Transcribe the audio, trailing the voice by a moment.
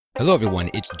Hello, everyone.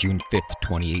 It's June 5th,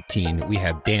 2018. We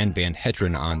have Dan Van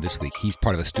Heteren on this week. He's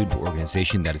part of a student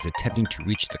organization that is attempting to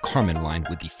reach the Kármán line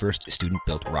with the first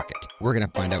student-built rocket. We're going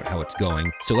to find out how it's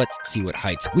going, so let's see what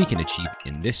heights we can achieve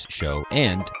in this show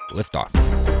and lift off.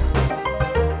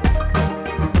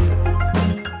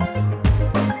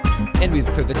 And we've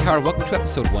cleared the tower. Welcome to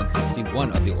episode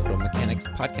 161 of the Orbital Mechanics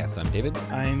Podcast. I'm David.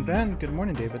 I'm Ben. Good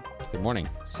morning, David. Good morning.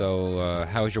 So,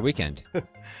 how was your weekend?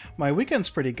 My weekend's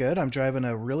pretty good. I'm driving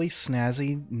a really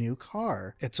snazzy new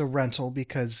car. It's a rental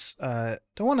because,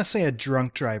 don't want to say a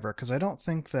drunk driver because I don't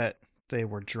think that they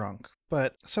were drunk,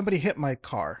 but somebody hit my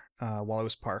car while I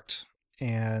was parked.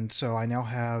 And so I now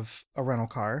have a rental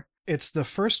car. It's the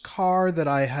first car that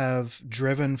I have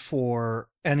driven for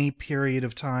any period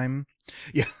of time.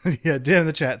 Yeah, Dan in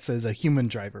the chat says a human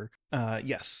driver.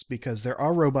 Yes, because there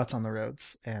are robots on the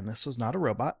roads, and this was not a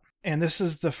robot. And this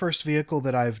is the first vehicle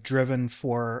that I've driven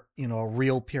for, a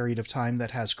real period of time that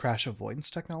has crash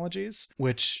avoidance technologies,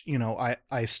 which,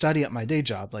 I study at my day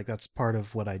job. Like, that's part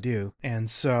of what I do. And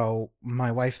so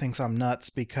my wife thinks I'm nuts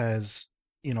because,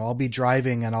 I'll be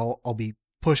driving and I'll be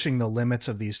pushing the limits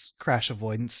of these crash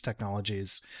avoidance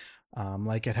technologies.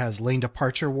 Like it has lane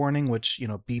departure warning, which,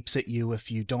 beeps at you if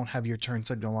you don't have your turn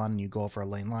signal on and you go over a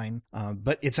lane line.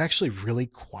 But it's actually really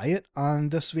quiet on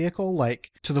this vehicle,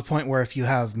 like to the point where if you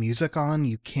have music on,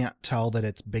 you can't tell that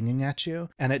it's binging at you.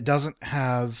 And it doesn't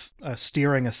have a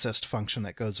steering assist function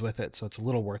that goes with it, so it's a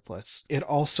little worthless. It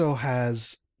also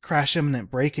has crash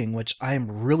imminent braking, which I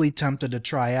am really tempted to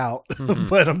try out,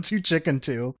 but I'm too chicken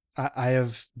to. I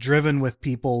have driven with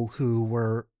people who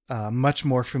were much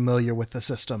more familiar with the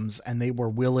systems, and they were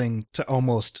willing to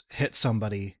almost hit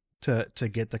somebody to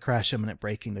get the crash imminent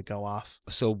braking to go off.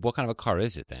 So what kind of a car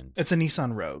is it then? It's a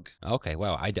Nissan Rogue. Okay,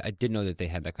 wow. I didn't know that they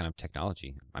had that kind of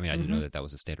technology. I mean, I didn't know that that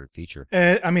was a standard feature.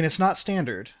 It's not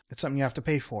standard. It's something you have to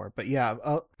pay for. But yeah,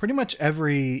 pretty much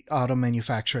every auto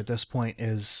manufacturer at this point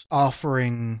is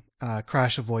offering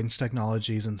crash avoidance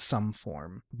technologies in some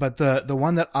form. But the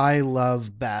one that I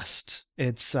love best,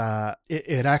 it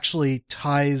actually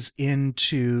ties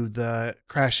into the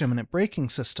crash imminent braking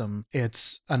system.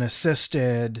 It's an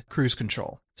assisted cruise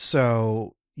control.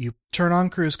 So you turn on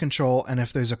cruise control, and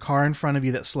if there's a car in front of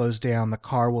you that slows down, the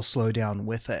car will slow down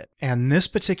with it. And this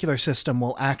particular system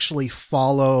will actually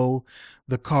follow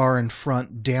the car in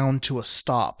front down to a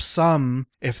stop.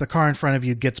 If the car in front of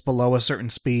you gets below a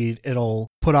certain speed, it'll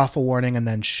put off a warning and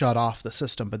then shut off the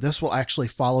system. But this will actually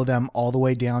follow them all the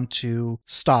way down to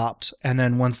stopped. And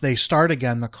then once they start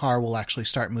again, the car will actually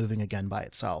start moving again by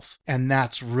itself. And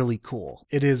that's really cool.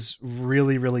 It is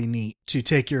really, really neat to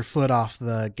take your foot off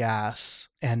the gas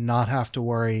and not have to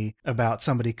worry about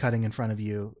somebody cutting in front of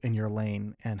you in your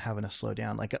lane and having to slow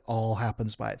down. Like, it all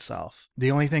happens by itself. The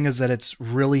only thing is that it's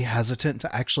really hesitant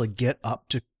to actually get up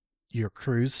to your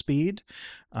cruise speed.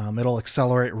 It'll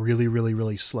accelerate really, really,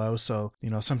 really slow. So,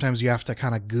 sometimes you have to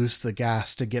kind of goose the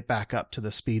gas to get back up to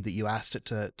the speed that you asked it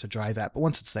to drive at. But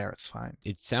once it's there, it's fine.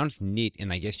 It sounds neat,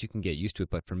 and I guess you can get used to it.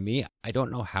 But for me, I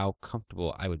don't know how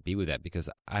comfortable I would be with that, because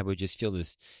I would just feel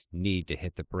this need to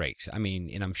hit the brakes. I mean,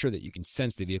 and I'm sure that you can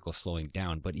sense the vehicle slowing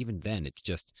down, but even then, it's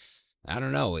just, I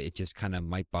don't know, it just kind of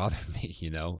might bother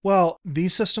me, Well,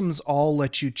 these systems all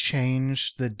let you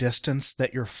change the distance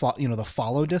that you're, the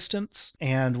follow distance.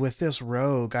 And with this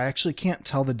Rogue, I actually can't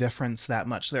tell the difference that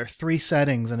much. There are 3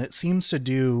 settings, and it seems to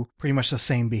do pretty much the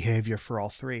same behavior for all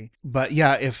 3. But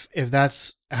yeah, if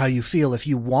that's how you feel, if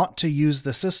you want to use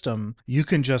the system, you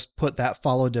can just put that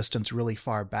follow distance really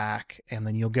far back, and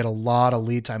then you'll get a lot of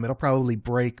lead time. It'll probably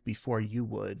brake before you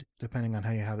would, depending on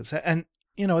how you have it set. And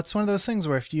it's one of those things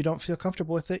where if you don't feel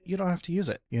comfortable with it, you don't have to use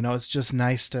it. It's just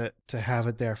nice to have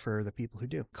it there for the people who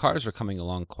do. Cars are coming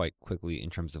along quite quickly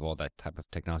in terms of all that type of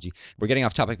technology. We're getting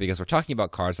off topic because we're talking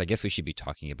about cars. I guess we should be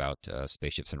talking about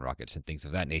spaceships and rockets and things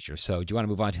of that nature. So do you want to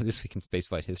move on to This Week in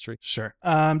Spaceflight History? Sure.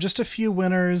 Just a few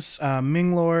winners.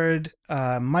 Ming Lord,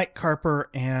 Mike Carper,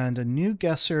 and a new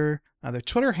guesser. Their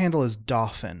Twitter handle is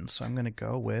Dauphin, so I'm going to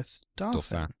go with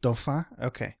Dauphin. Dauphin?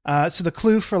 Okay. So the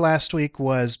clue for last week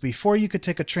was, before you could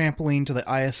take a trampoline to the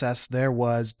ISS, there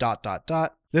was ...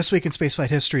 This Week in Spaceflight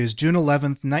History is June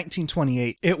 11th,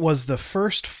 1928. It was the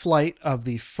first flight of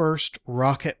the first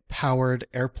rocket-powered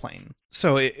airplane.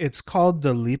 So it's called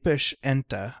the Liebisch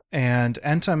Ente, and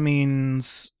Ente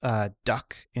means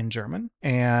duck in German.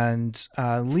 And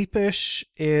Liebisch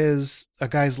is a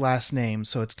guy's last name,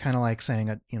 so it's kind of like saying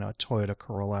a Toyota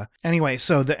Corolla. Anyway,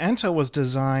 so the Ente was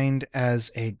designed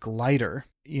as a glider.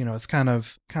 It's kind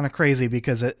of crazy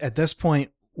because at this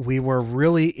point, we were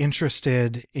really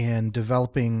interested in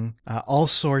developing all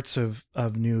sorts of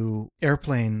new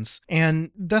airplanes.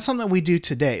 And that's something that we do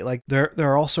today. Like there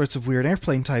are all sorts of weird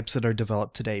airplane types that are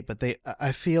developed today, but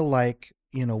I feel like,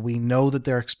 we know that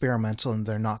they're experimental and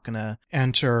they're not going to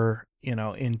enter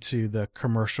into the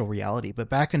commercial reality. But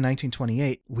back in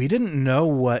 1928, we didn't know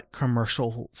what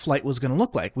commercial flight was going to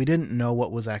look like. We didn't know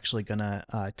what was actually going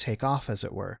to take off, as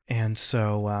it were. And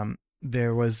so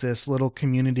there was this little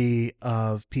community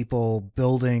of people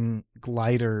building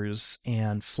gliders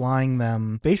and flying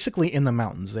them basically in the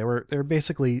mountains. They were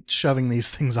basically shoving these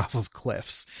things off of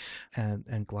cliffs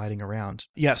and gliding around.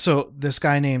 Yeah, so this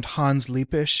guy named Hans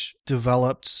Lippisch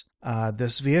developed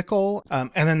this vehicle.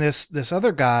 And then this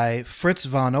other guy, Fritz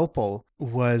von Opel,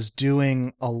 was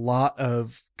doing a lot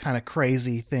of kind of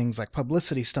crazy things like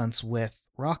publicity stunts with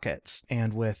rockets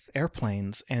and with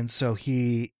airplanes. And so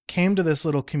he came to this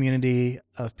little community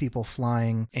of people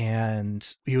flying,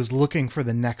 and he was looking for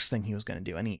the next thing he was going to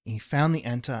do. And he found the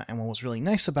Enta, and what was really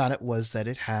nice about it was that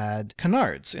it had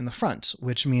canards in the front,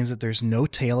 which means that there's no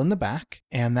tail in the back,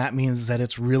 and that means that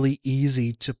it's really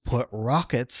easy to put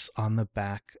rockets on the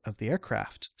back of the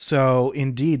aircraft. So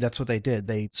indeed, that's what they did.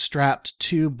 They strapped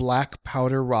 2 black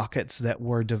powder rockets that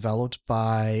were developed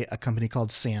by a company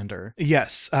called Sander.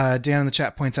 Yes, Dan in the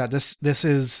chat points out this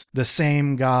is the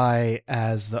same guy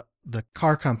as the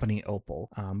car company Opel,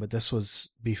 but this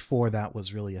was before that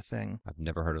was really a thing. I've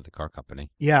never heard of the car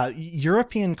company. Yeah,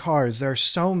 European cars, there are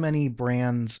so many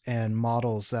brands and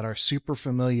models that are super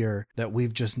familiar that we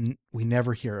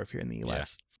never hear of here in the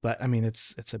US. Yeah. But I mean,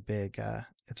 it's a big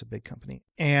company.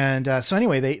 And so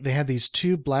anyway, they had these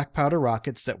 2 black powder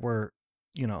rockets that were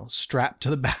strapped to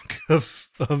the back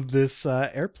of this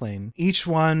airplane. Each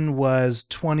one was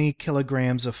 20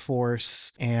 kilograms of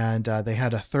force, and they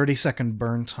had a 30-second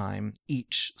burn time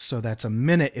each. So that's a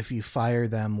minute if you fire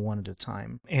them one at a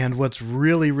time. And what's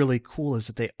really, really cool is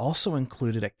that they also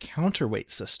included a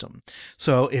counterweight system.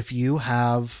 So if you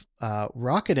have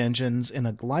rocket engines in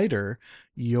a glider,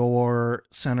 your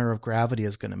center of gravity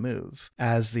is going to move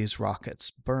as these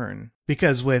rockets burn.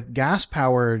 Because with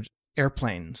gas-powered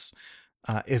airplanes,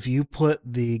 if you put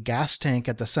the gas tank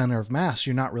at the center of mass,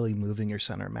 you're not really moving your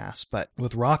center of mass. But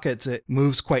with rockets, it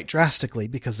moves quite drastically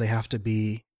because they have to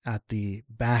be at the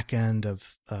back end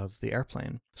of the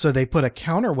airplane. So they put a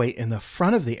counterweight in the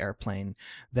front of the airplane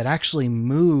that actually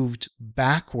moved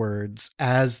backwards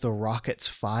as the rockets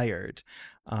fired,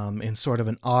 in sort of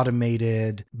an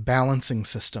automated balancing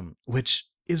system, which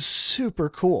is super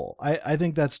cool. I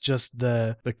think that's just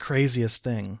the craziest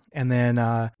thing. And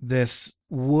then this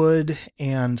wood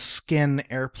and skin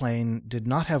airplane did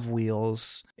not have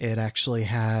wheels. It actually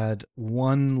had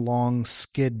one long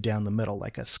skid down the middle,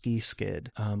 like a ski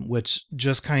skid, which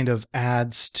just kind of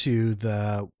adds to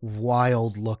the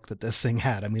wild look that this thing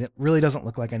had. I mean, it really doesn't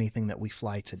look like anything that we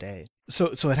fly today.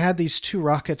 So it had these 2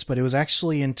 rockets, but it was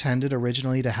actually intended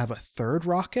originally to have a third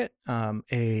rocket,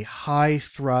 a high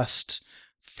thrust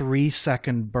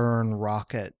 3-second burn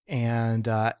rocket. And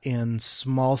in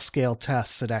small scale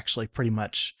tests, it actually pretty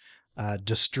much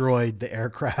destroyed the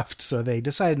aircraft, so they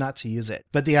decided not to use it.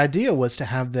 But the idea was to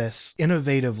have this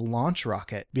innovative launch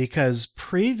rocket, because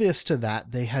previous to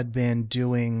that, they had been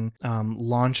doing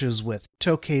launches with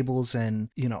tow cables and,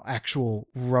 actual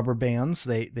rubber bands.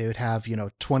 They would have,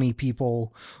 20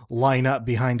 people line up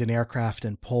behind an aircraft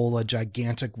and pull a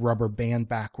gigantic rubber band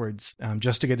backwards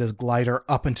just to get this glider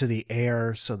up into the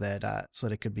air so that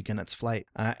it could begin its flight.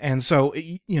 And so,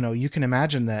 you can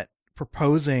imagine that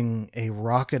proposing a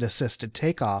rocket-assisted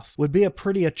takeoff would be a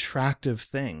pretty attractive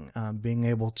thing, being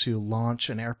able to launch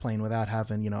an airplane without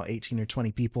having, 18 or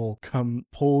 20 people come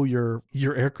pull your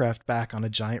aircraft back on a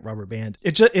giant rubber band.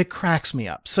 It cracks me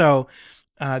up. So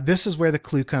this is where the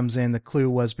clue comes in. The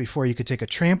clue was before you could take a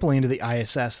trampoline to the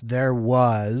ISS, there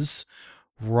was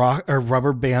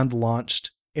rubber band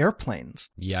launched airplanes.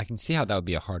 Yeah, I can see how that would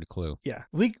be a hard clue. Yeah,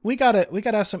 we gotta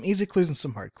have some easy clues and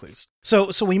some hard clues.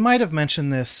 So we might have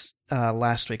mentioned this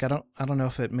last week. I don't know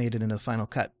if it made it into the final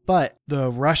cut, but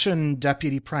the Russian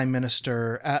deputy prime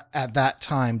minister at that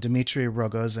time, Dmitry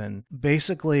Rogozin,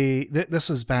 basically this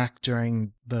was back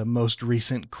during the most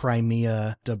recent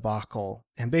Crimea debacle,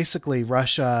 and basically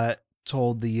Russia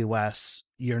told the U.S.,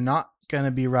 you're not going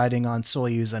to be riding on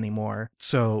Soyuz anymore.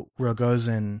 So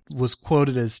Rogozin was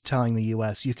quoted as telling the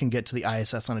US, you can get to the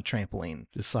ISS on a trampoline.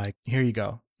 Just like, here you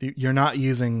go. You're not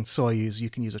using Soyuz, you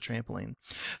can use a trampoline.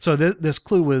 So this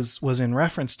clue was in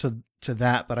reference to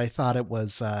that, but I thought it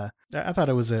was a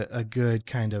good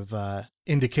kind of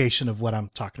indication of what I'm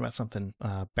talking about, something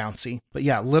bouncy. But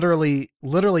yeah, literally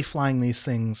flying these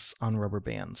things on rubber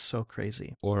bands. So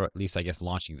crazy. Or at least, I guess,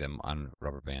 launching them on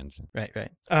rubber bands.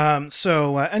 Right.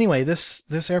 So anyway,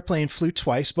 this airplane flew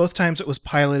twice. Both times it was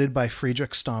piloted by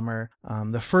Friedrich Stammer.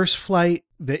 The first flight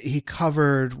that he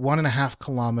covered 1.5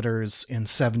 kilometers in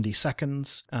 70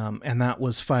 seconds, and that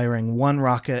was firing one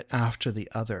rocket after the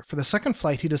other. For the second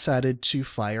flight, he decided to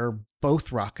fire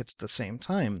both rockets at the same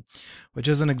time, which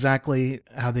isn't exactly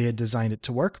how they had designed it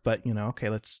to work, but okay,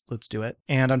 let's do it.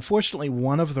 And unfortunately,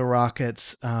 one of the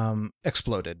rockets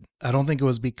exploded. I don't think it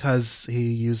was because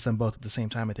he used them both at the same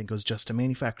time. I think it was just a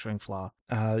manufacturing flaw.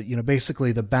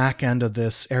 Basically the back end of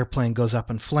this airplane goes up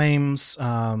in flames.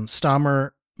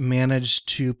 Stammer managed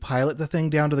to pilot the thing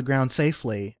down to the ground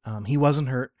safely. He wasn't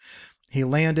hurt. He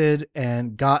landed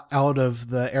and got out of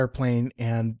the airplane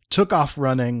and took off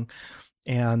running,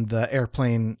 and the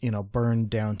airplane, burned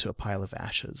down to a pile of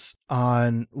ashes.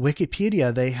 On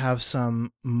Wikipedia, they have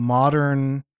some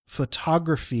modern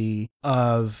photography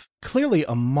of clearly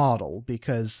a model,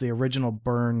 because the original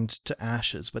burned to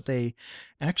ashes, but they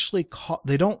actually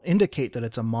they don't indicate that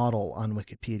it's a model on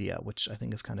Wikipedia, which I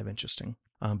think is kind of interesting.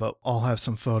 But I'll have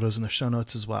some photos in the show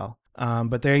notes as well.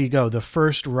 But there you go. The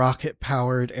first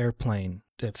rocket-powered airplane.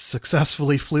 It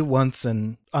successfully flew once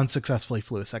and unsuccessfully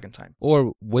flew a second time.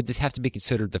 Or would this have to be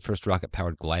considered the first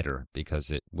rocket-powered glider?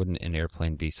 Because wouldn't an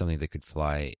airplane be something that could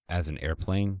fly as an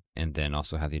airplane and then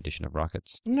also have the addition of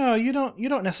rockets? No, you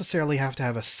don't necessarily have to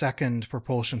have a second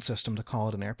propulsion system to call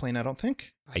it an airplane, I don't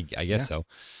think. I guess so.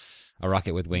 A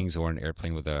rocket with wings or an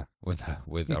airplane with a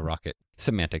rocket.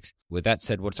 Semantics. With that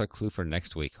said, what's our clue for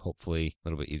next week? Hopefully a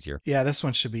little bit easier. Yeah, this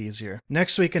one should be easier.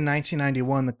 Next week in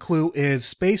 1991, the clue is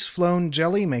space-flown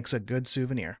jelly makes a good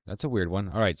souvenir. That's a weird one.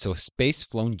 All right, so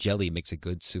space-flown jelly makes a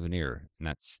good souvenir. And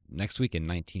that's next week in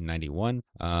 1991.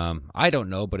 I don't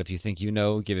know, but if you think you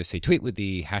know, give us a tweet with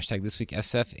the hashtag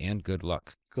ThisWeekSF, and good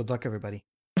luck. Good luck, everybody.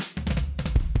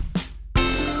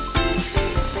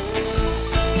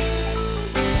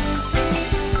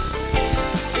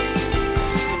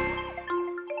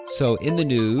 So in the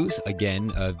news,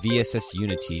 again, VSS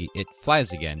Unity, it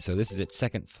flies again. So this is its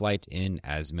second flight in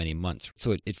as many months.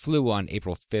 So it flew on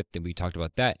April 5th, and we talked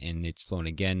about that, and it's flown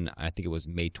again, I think it was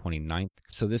May 29th.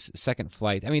 So this second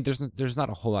flight, I mean, there's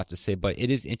not a whole lot to say, but it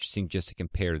is interesting just to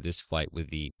compare this flight with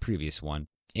the previous one.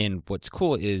 And what's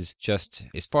cool is just,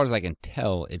 as far as I can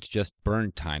tell, it's just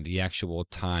burn time, the actual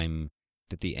time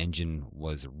that the engine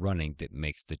was running, that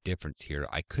makes the difference here.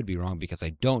 I could be wrong because I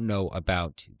don't know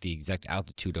about the exact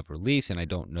altitude of release, and I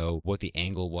don't know what the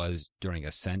angle was during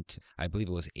ascent. I believe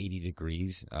it was 80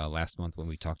 degrees last month when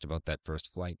we talked about that first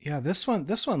flight. Yeah, this one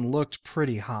looked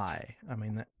pretty high. I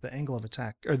mean, the angle of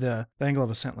attack, or the angle of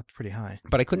ascent looked pretty high.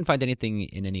 But I couldn't find anything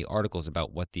in any articles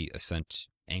about what the ascent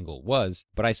angle was,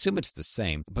 but I assume it's the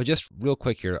same. But just real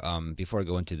quick here, before I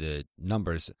go into the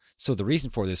numbers, so the reason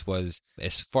for this was,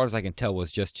 as far as I can tell,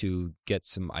 was just to get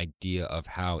some idea of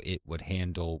how it would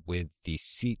handle with the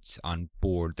seats on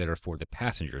board that are for the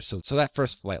passengers. So that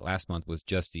first flight last month was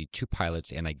just the two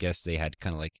pilots, and I guess they had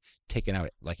kind of like taken out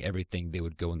like everything they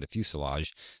would go in the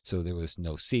fuselage. So there was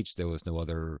no seats, there was no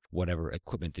other whatever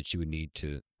equipment that you would need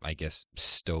to, I guess,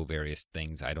 stow various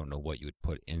things. I don't know what you would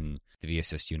put in the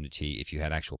VSS Unity if you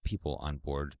had actual people on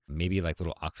board. Maybe like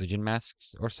little oxygen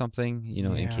masks or something,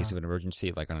 in case of an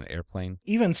emergency, like on an airplane.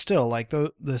 Even still, like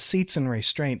the seats and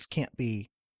restraints can't be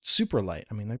super light.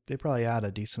 I mean, they probably add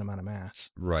a decent amount of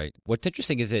mass. Right. What's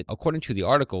interesting is that, according to the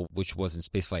article, which was in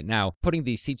Spaceflight Now, putting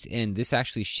these seats in, this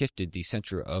actually shifted the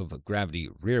center of gravity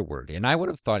rearward. And I would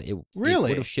have thought it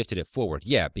would have shifted it forward.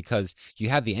 Yeah, because you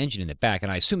have the engine in the back,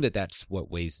 and I assume that that's what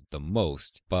weighs the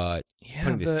most. But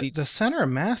yeah, the center of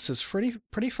mass is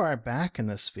pretty far back in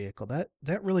this vehicle.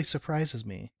 That really surprises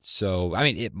me. So, I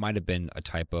mean, it might have been a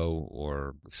typo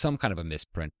or some kind of a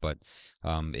misprint, but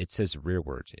it says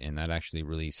rearward, and that actually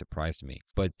really surprised me.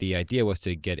 But the idea was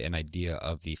to get an idea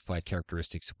of the flight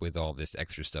characteristics with all this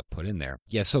extra stuff put in there.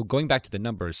 Yeah, so going back to the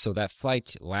numbers, so that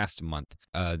flight last month,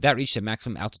 that reached a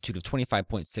maximum altitude of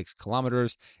 25.6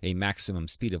 kilometers, a maximum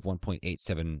speed of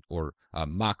 1.87 or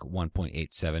Mach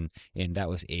 1.87, and that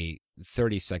was a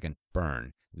 30-second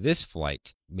burn. This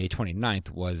flight, May 29th,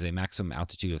 was a maximum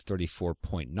altitude of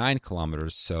 34.9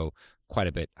 kilometers, so quite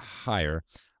a bit higher.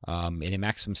 And a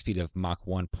maximum speed of Mach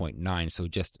 1.9, so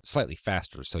just slightly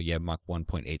faster. So yeah, Mach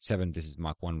 1.87, this is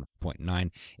Mach 1.9,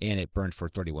 and it burned for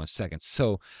 31 seconds.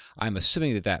 So I'm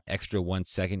assuming that extra 1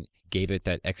 second gave it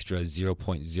that extra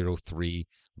 0.03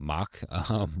 Mach,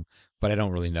 but I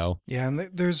don't really know. Yeah, and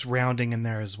there's rounding in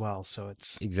there as well, so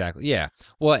it's... Exactly, yeah.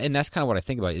 Well, and that's kind of what I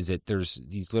think about, is that there's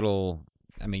these little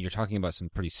I mean, you're talking about some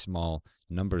pretty small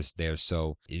numbers there.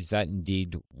 So is that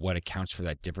indeed what accounts for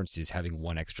that difference, is having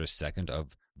 1 extra second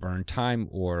of burn time,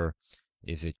 or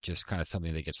is it just kind of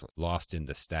something that gets lost in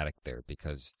the static there?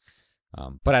 Because,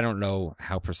 but I don't know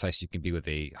how precise you can be with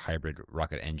a hybrid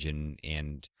rocket engine.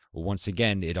 And once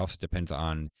again, it also depends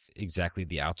on exactly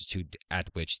the altitude at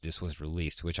which this was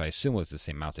released, which I assume was the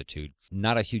same altitude.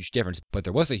 Not a huge difference, but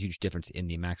there was a huge difference in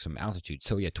the maximum altitude.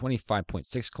 So we had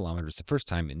 25.6 kilometers the first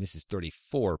time, and this is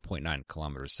 34.9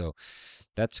 kilometers. So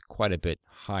that's quite a bit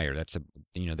higher.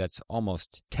 That's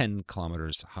almost 10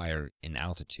 kilometers higher in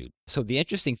altitude. So the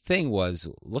interesting thing was,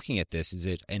 looking at this,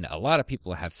 and a lot of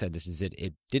people have said this, is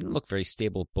it didn't look very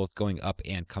stable both going up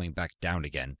and coming back down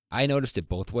again. I noticed it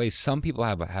both ways. Some people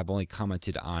have only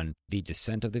commented on the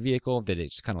descent of the vehicle, that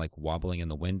it's kind of like wobbling in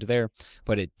the wind there,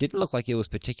 but it didn't look like it was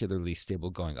particularly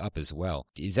stable going up as well.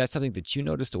 Is that something that you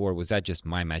noticed, or was that just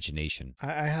my imagination?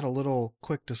 I had a little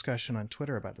quick discussion on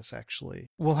Twitter about this, actually.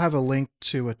 We'll have a link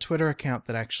to a Twitter account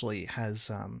that actually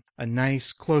has a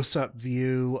nice close-up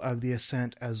view of the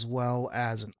ascent, as well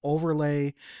as an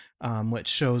overlay which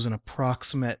shows an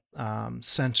approximate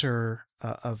center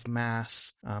of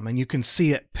mass, and you can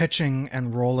see it pitching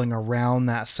and rolling around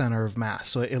that center of mass.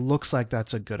 So it looks like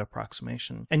that's a good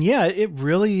approximation. And yeah, it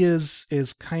really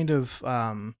is kind of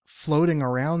floating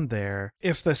around there.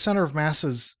 If the center of mass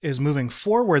is moving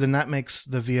forward, then that makes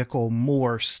the vehicle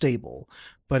more stable.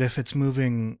 But if it's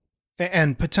moving,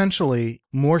 and potentially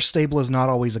more stable is not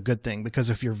always a good thing, because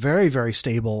if you're very, very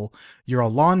stable, you're a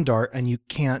lawn dart and you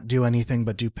can't do anything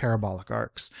but do parabolic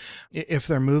arcs. If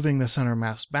they're moving the center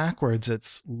mass backwards,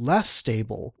 it's less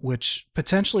stable, which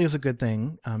potentially is a good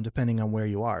thing, depending on where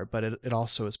you are, but it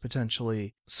also is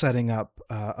potentially setting up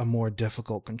a more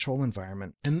difficult control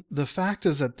environment. And the fact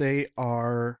is that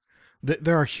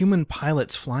there are human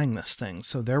pilots flying this thing,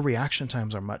 so their reaction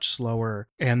times are much slower,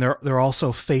 and they're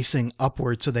also facing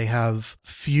upward, so they have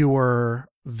fewer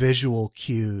visual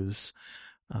cues.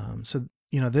 So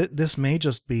this may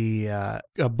just be a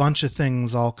bunch of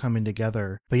things all coming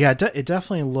together. But yeah, it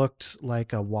definitely looked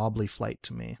like a wobbly flight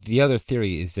to me. The other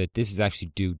theory is that this is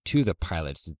actually due to the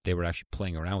pilots. They were actually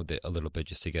playing around with it a little bit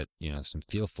just to get some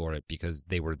feel for it, because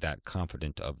they were that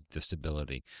confident of the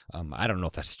stability. I don't know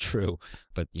if that's true,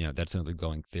 but that's another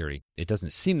going theory. It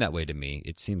doesn't seem that way to me.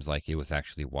 It seems like it was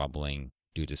actually wobbling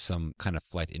due to some kind of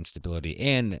flight instability.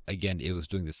 And again, it was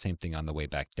doing the same thing on the way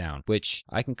back down, which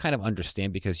I can kind of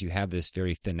understand, because you have this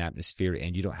very thin atmosphere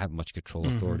and you don't have much control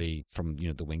authority from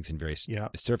the wings and various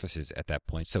surfaces at that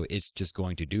point. So it's just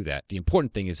going to do that. The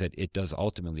important thing is that it does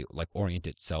ultimately orient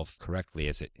itself correctly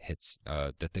as it hits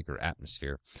the thicker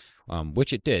atmosphere,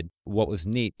 which it did. What was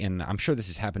neat, and I'm sure this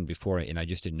has happened before and I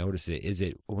just didn't notice it, is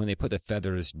it when they put the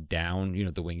feathers down,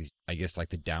 the wings, I guess, like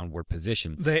the downward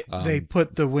position. They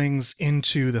put the wings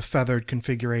into the feathered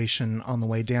configuration on the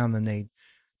way down, then they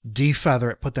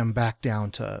defeather it, put them back down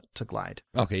to glide.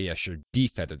 Okay, yeah, sure.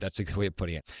 Defeathered. That's a good way of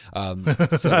putting it.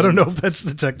 So I don't know if that's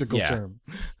the technical term.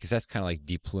 Because that's kind of like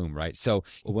deplume, right? So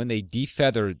when they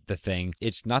defeather the thing,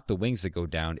 it's not the wings that go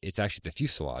down, it's actually the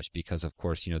fuselage, because of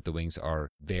course, the wings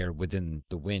are there within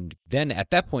the wind. Then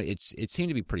at that point, it seemed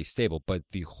to be pretty stable, but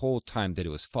the whole time that it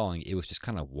was falling, it was just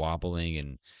kind of wobbling,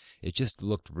 and it just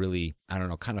looked really, I don't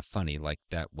know, kind of funny, like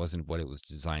that wasn't what it was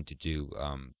designed to do.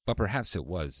 But perhaps it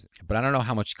was. But I don't know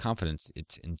how much confidence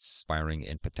it's inspiring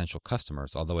in potential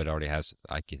customers, although it already has,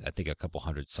 I think, a couple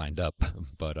hundred signed up.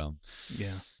 But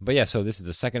yeah, so this is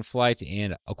the second flight,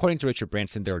 and according to Richard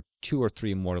Branson, there are 2 or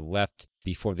 3 more left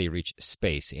before they reach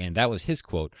space, and that was his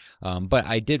quote. But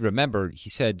I did remember he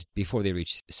said before they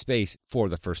reach space for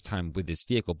the first time with this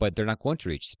vehicle, but they're not going to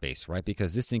reach space, right?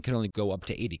 Because this thing can only go up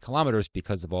to 80 kilometers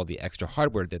because of all the extra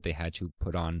hardware that they had to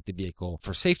put on the vehicle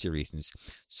for safety reasons.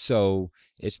 So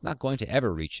it's not going to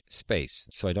ever reach space.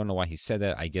 So I don't know why he said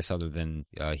that, I guess, other than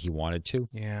he wanted to.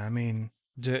 Yeah, I mean,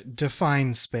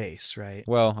 define space, right?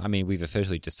 Well, I mean, we've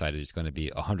officially decided it's going to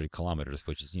be 100 kilometers,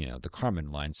 which is, the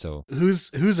Kármán line. So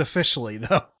who's officially,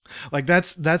 though? Like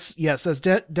that's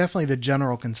definitely the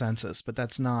general consensus, but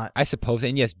that's not. I suppose,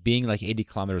 and yes, being like 80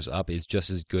 kilometers up is just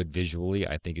as good visually,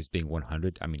 I think, as being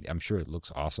 100. I mean, I'm sure it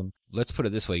looks awesome. Let's put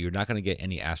it this way: you're not going to get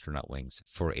any astronaut wings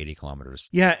for 80 kilometers.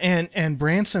 Yeah, and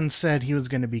Branson said he was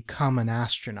going to become an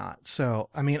astronaut. So,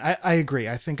 I mean, I agree.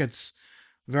 I think it's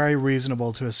very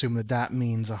reasonable to assume that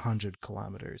means 100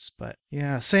 kilometers. But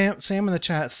yeah, Sam in the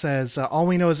chat says, all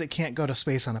we know is it can't go to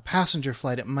space on a passenger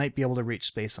flight. It might be able to reach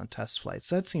space on test flights.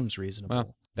 That seems reasonable.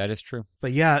 Well, that is true.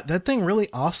 But yeah, that thing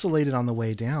really oscillated on the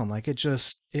way down. Like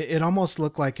it almost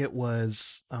looked like it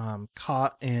was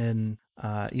caught in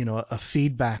a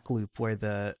feedback loop where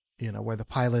where the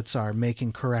pilots are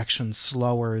making corrections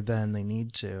slower than they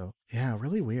need to. Yeah,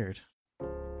 really weird.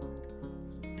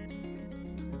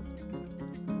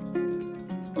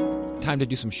 Time to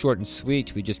do some short and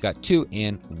sweet. We just got 2,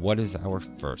 and what is our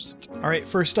first? All right,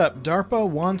 first up, DARPA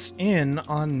wants in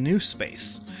on new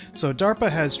space. So DARPA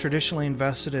has traditionally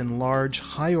invested in large,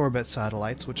 high-orbit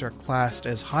satellites, which are classed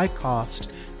as high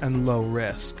cost and low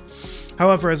risk.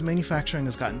 However, as manufacturing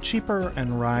has gotten cheaper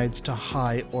and rides to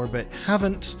high orbit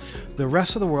haven't, the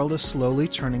rest of the world is slowly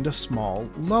turning to small,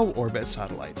 low-orbit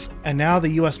satellites. And now the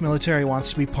US military wants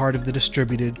to be part of the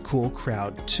distributed cool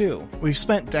crowd too. We've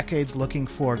spent decades looking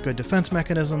for good defense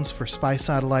mechanisms for spy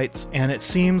satellites, and it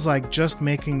seems like just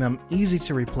making them easy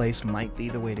to replace might be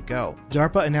the way to go.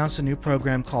 DARPA announced a new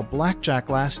program called Blackjack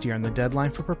last year, and the deadline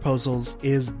for proposals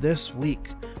is this week,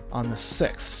 on the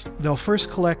 6th. They'll first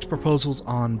collect proposals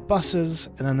on buses,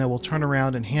 and then they will turn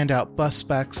around and hand out bus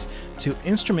specs to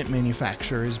instrument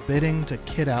manufacturers bidding to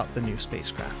kit out the new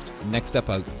spacecraft. Next up,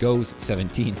 GOES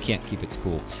 17 can't keep its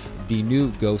cool. The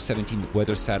new GOES 17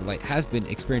 weather satellite has been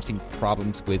experiencing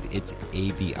problems with its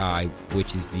ABI,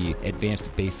 which is the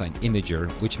Advanced Baseline Imager,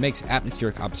 which makes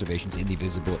atmospheric observations in the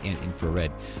visible and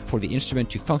infrared. For the instrument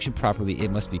to function properly,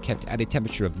 it must be kept at a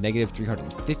temperature of negative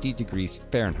 350 degrees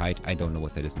Fahrenheit. I don't know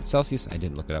what that is in Celsius. I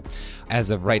didn't look it up. As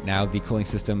of right now, the cooling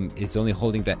system is only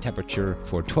holding that temperature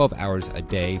for 12 hours a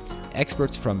day.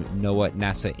 Experts from NOAA,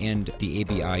 NASA, and the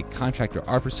ABI contractor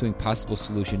are pursuing possible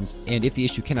solutions, and if the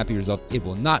issue cannot be resolved, it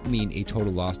will not mean a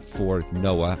total loss for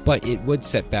NOAA, but it would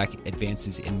set back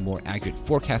advances in more accurate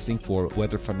forecasting for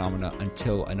weather phenomena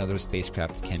until another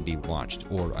spacecraft can be launched,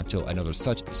 or until another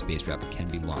such spacecraft can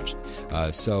be launched.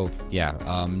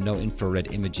 No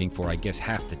infrared imaging for, I guess,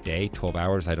 half the day, 12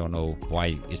 hours. I don't know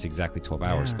why it's exactly 12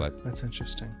 hours, but that's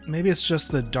interesting. Maybe it's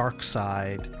just the dark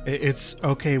side. It's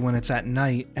okay when it's at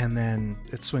night, and then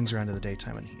it swings around to the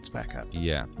daytime and heats back up.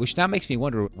 Yeah, which now makes me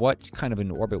wonder, what kind of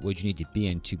an orbit would you need to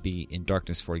be in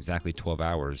darkness for exactly 12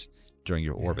 hours during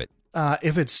your orbit?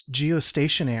 If it's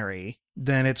geostationary,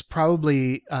 then it's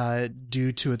probably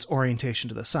due to its orientation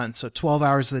to the sun. So 12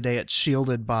 hours of the day, it's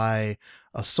shielded by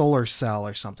a solar cell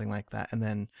or something like that. And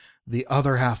then the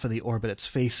other half of the orbit, it's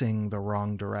facing the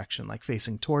wrong direction, like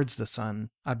facing towards the sun.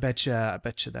 I bet you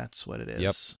that's what it is.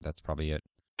 Yep, that's probably it.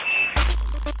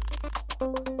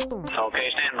 Okay,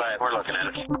 stand by. We're looking at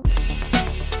it.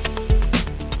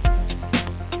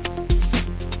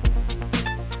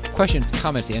 Questions,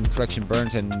 comments, and correction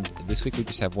burns, and this week we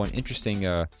just have one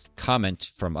interesting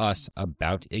comment from us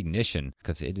about Ignition,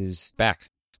 because it is back.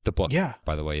 The book,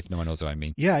 by the way, if no one knows what I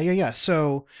mean. Yeah.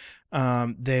 So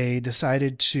they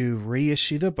decided to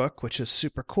reissue the book, which is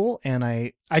super cool, and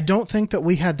I don't think that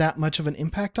we had that much of an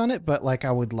impact on it, but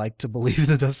I would like to believe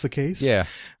that that's the case. Yeah.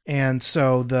 And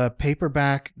so the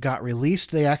paperback got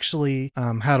released. They actually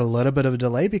had a little bit of a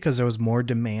delay because there was more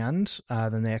demand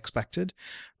than they expected.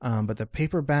 But the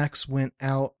paperbacks went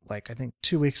out I think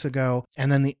 2 weeks ago.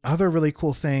 And then the other really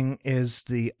cool thing is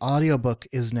the audiobook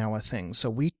is now a thing.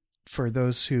 So for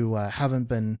those who haven't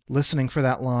been listening for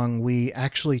that long, we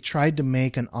actually tried to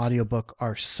make an audiobook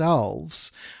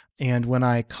ourselves. And when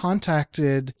I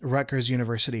contacted Rutgers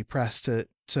University Press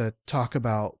to talk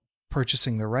about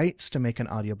purchasing the rights to make an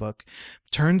audiobook,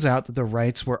 turns out that the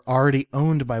rights were already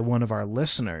owned by one of our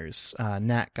listeners,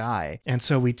 Nat Guy. And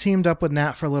so we teamed up with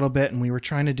Nat for a little bit, and we were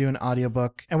trying to do an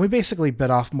audiobook, and we basically bit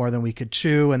off more than we could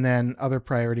chew, and then other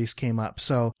priorities came up.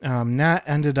 So Nat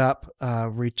ended up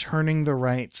returning the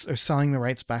rights, or selling the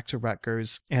rights back to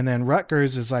Rutgers, and then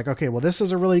Rutgers is like, okay, well, this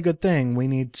is a really good thing. We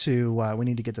need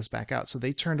to get this back out. So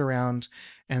they turned around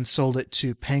and sold it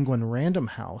to Penguin Random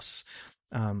House,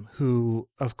 who,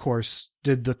 of course,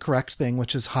 did the correct thing,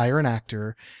 which is hire an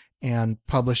actor and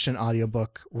publish an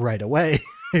audiobook right away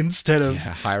instead of...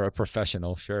 Yeah, hire a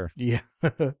professional, sure. Yeah.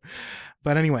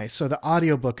 But anyway, so the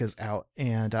audiobook is out,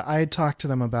 and I had talked to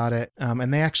them about it,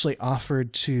 and they actually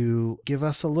offered to give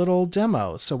us a little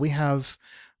demo. So we have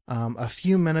a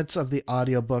few minutes of the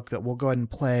audiobook that we'll go ahead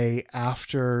and play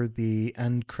after the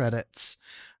end credits,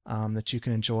 that you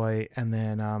can enjoy, and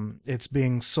then it's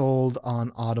being sold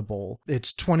on Audible.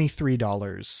 It's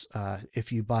 $23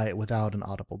 if you buy it without an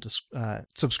Audible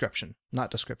subscription,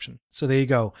 not description. So there you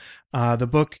go. The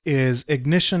book is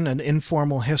Ignition: An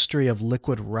Informal History of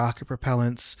Liquid Rocket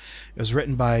Propellants. It was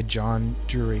written by John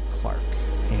Drury Clark,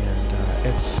 and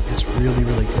it's really,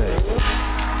 really good.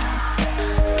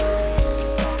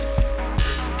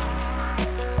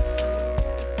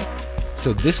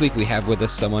 So this week we have with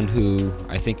us someone who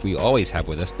I think we always have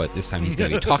with us, but this time he's going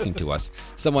to be talking to us.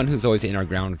 Someone who's always in our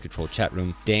ground control chat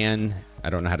room. Dan, I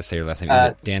don't know how to say your last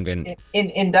name. Dan Van...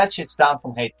 In Dutch, it's Daan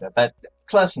van Heteren, but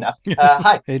Close enough.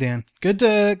 Hi. Hey, Dan. Good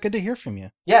to hear from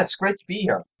you. Yeah, it's great to be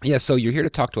here. Yeah, so you're here to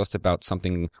talk to us about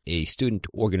something, a student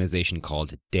organization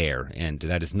called DARE, and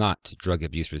that is not drug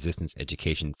abuse resistance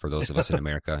education for those of us in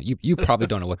America. You probably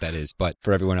don't know what that is, but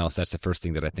for everyone else, that's the first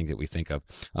thing that I think that we think of.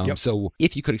 Yep. So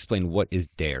if you could explain what is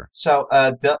DARE. So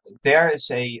DARE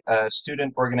is a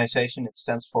student organization. It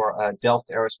stands for Delft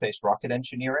Aerospace Rocket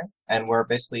Engineering, and we're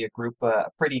basically a group, a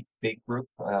pretty big group,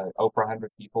 over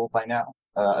 100 people by now,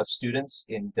 of students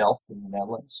in Delft in the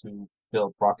Netherlands who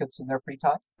build rockets in their free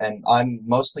time. And I'm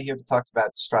mostly here to talk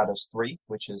about Stratos 3,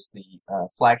 which is the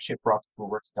flagship rocket we're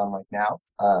working on right now.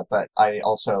 But I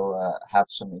also have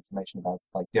some information about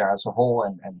like DARE as a whole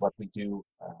and what we do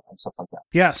and stuff like that.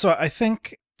 Yeah, so I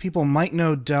think people might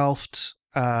know Delft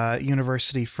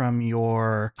University from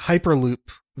your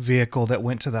Hyperloop vehicle that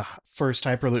went to the first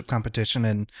Hyperloop competition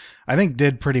and I think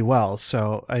did pretty well.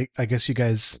 So I guess you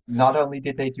guys... Not only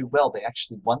did they do well, they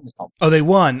actually won the competition. Oh, they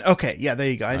won. Okay, yeah, there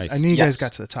you go. Nice. I knew you guys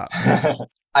got to the top.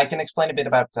 I can explain a bit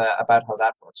about how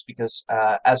that works because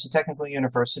as a technical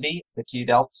university, the TU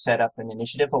Delft set up an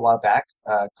initiative a while back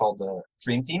called the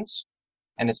Dream Teams.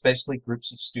 And it's basically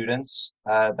groups of students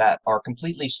that are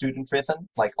completely student-driven,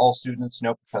 like all students,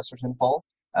 no professors involved,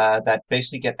 that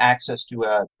basically get access to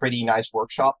a pretty nice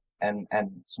workshop and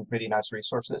some pretty nice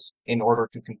resources in order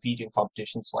to compete in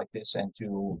competitions like this and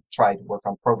to try to work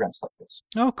on programs like this.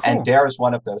 Oh, cool. And DARE is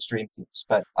one of those dream teams.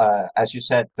 But as you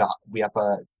said, we have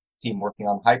a team working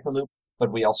on Hyperloop,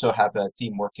 but we also have a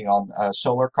team working on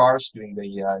solar cars, doing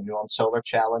the Nuon Solar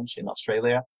Challenge in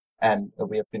Australia. And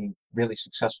we have been really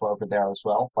successful over there as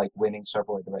well, like winning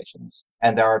several iterations.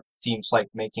 And there are teams like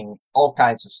making all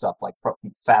kinds of stuff, like from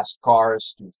fast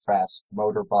cars to fast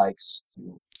motorbikes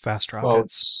to fast rockets,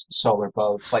 boats, solar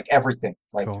boats, like everything.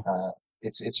 Like cool.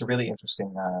 It's a really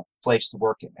interesting place to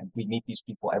work in, and we meet these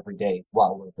people every day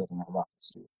while we're building our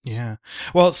rockets too. Yeah.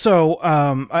 Well, so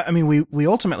I mean, we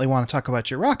ultimately want to talk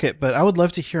about your rocket, but I would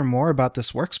love to hear more about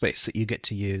this workspace that you get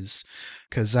to use,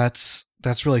 because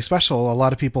that's really special. A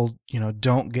lot of people,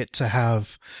 don't get to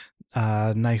have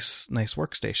nice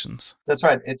workstations. That's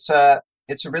right. It's a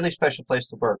really special place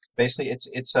to work. Basically,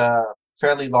 it's a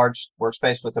fairly large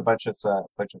workspace with a bunch of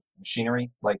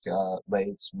machinery like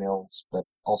lathes, mills, but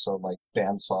also like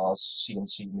bandsaws,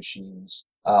 CNC machines,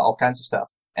 all kinds of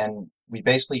stuff. And we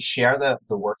basically share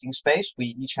the working space.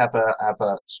 We each have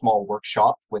a small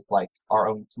workshop with like our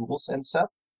own tools and stuff,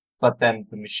 but then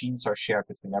the machines are shared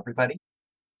between everybody.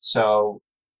 So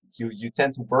you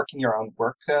tend to work in your own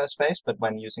work space, but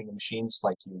when using the machines,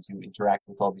 like you interact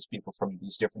with all these people from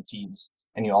these different teams,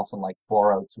 and you often like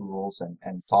borrow tools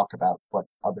and talk about what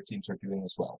other teams are doing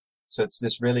as well. So it's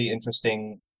this really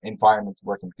interesting environment to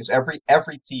work in because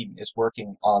every team is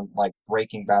working on like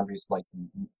breaking boundaries, like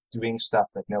doing stuff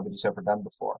that nobody's ever done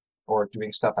before, or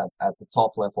doing stuff at the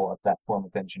top level of that form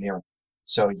of engineering.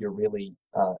 So you're really,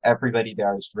 everybody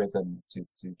there is driven to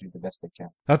do the best they can.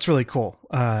 That's really cool.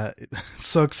 It's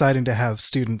so exciting to have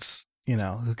students,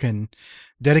 who can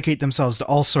dedicate themselves to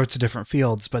all sorts of different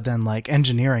fields, but then like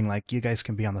engineering, like you guys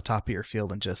can be on the top of your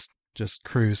field and just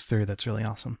cruise through. That's really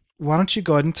awesome. Why don't you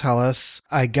go ahead and tell us,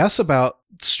 I guess, about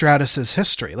Stratus's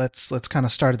history? Let's kind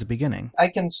of start at the beginning. I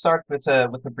can start with a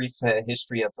brief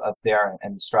history of DARE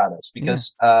and Stratos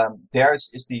because DARE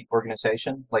is the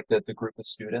organization, like the group of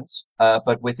students.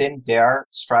 But within DARE,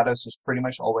 Stratos has pretty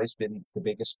much always been the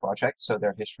biggest project, so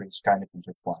their history is kind of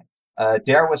intertwined.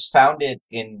 DARE was founded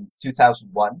in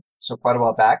 2001, so quite a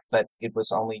while back, but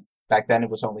back then it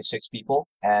was only 6 people,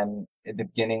 and in the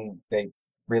beginning they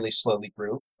really slowly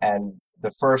grew, and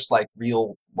the first like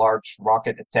real large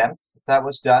rocket attempt that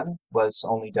was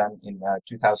only done in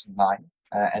 2009,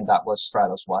 and that was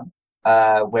Stratos 1,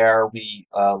 where we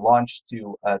launched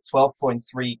to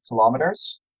 12.3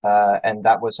 kilometers, and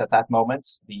that was at that moment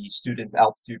the student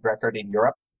altitude record in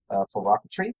Europe for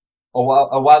rocketry. A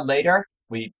while later,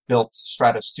 we built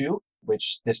Stratos 2,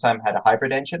 which this time had a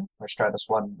hybrid engine, where Stratos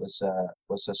 1 was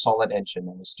a solid engine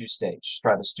and was 2-stage.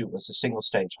 Stratos 2 was a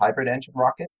single-stage hybrid engine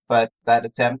rocket, but that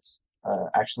attempt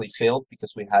actually failed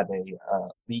because we had a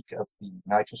leak of the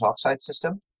nitrous oxide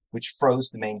system, which froze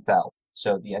the main valve,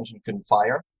 so the engine couldn't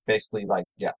fire. Basically,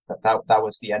 that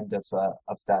was the end of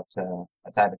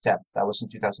that attempt. That was in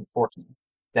 2014.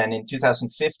 Then in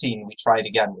 2015, we tried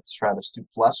again with Stratos 2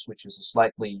 Plus, which is a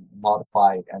slightly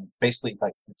modified, and basically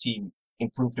like the team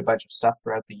improved a bunch of stuff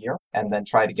throughout the year, and then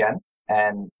tried again.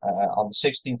 And on the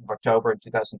 16th of October in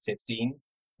 2015,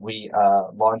 we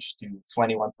launched to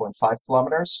 21.5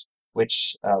 kilometers,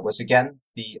 which was again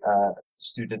the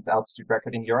student altitude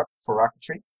record in Europe for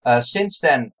rocketry. Since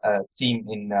then, a team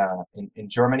in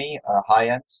Germany, High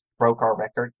End, broke our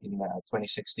record in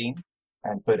 2016.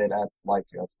 and put it at like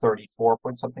 34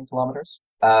 point something kilometers.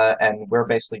 And we're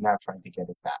basically now trying to get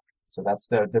it back. So that's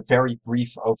the very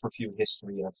brief overview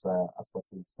history of what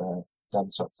we've done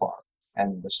so far.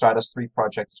 And the Stratos 3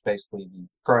 project is basically the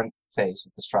current phase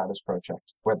of the Stratos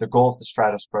project, where the goal of the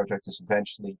Stratos project is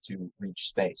eventually to reach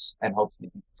space and hopefully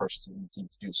be the first student team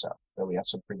to do so. So we have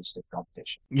some pretty stiff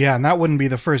competition. Yeah, and that wouldn't be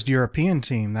the first European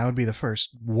team. That would be the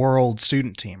first world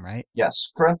student team, right?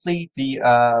 Yes. Currently,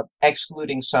 the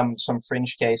excluding some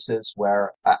fringe cases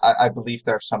where I believe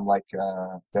there's some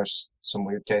there's some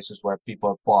weird cases where people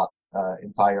have bought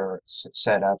entire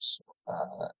setups.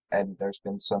 And there's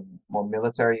been some more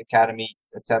military academy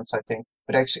attempts, I think.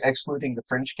 But excluding the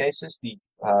fringe cases, the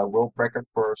world record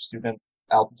for student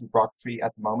altitude rocketry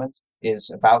at the moment is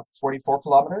about 44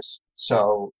 kilometers.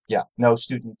 So, yeah, no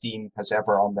student team has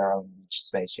ever on their own reached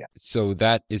space yet. So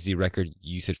that is the record.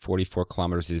 You said 44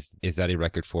 kilometers. Is that a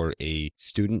record for a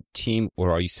student team,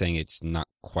 or are you saying it's not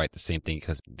quite the same thing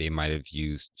because they might have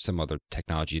used some other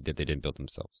technology that they didn't build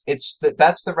themselves?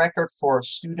 That's the record for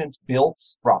student-built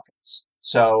rockets.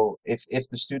 So if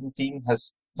the student team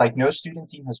has, no student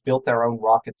team has built their own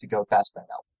rocket to go past that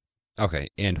altitude. Okay,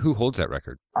 and who holds that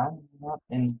record? I'm not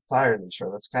entirely sure.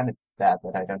 That's kind of bad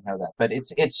that I don't know that. But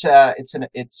it's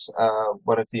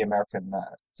one of the American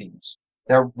teams.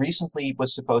 There recently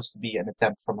was supposed to be an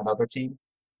attempt from another team,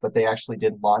 but they actually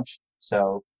didn't launch.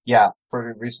 So yeah,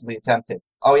 Purdue recently attempted.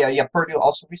 Oh yeah, Purdue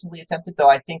also recently attempted, though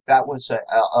I think that was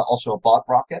also a bought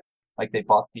rocket. Like they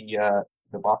bought the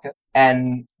rocket,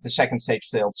 and the second stage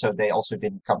failed, so they also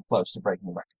didn't come close to breaking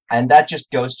the record. And that just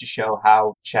goes to show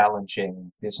how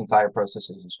challenging this entire process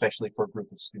is, especially for a group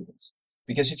of students.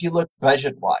 Because if you look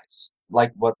budget-wise,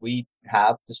 like what we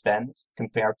have to spend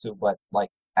compared to what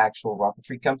like actual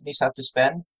rocketry companies have to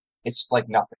spend, it's like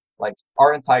nothing. Like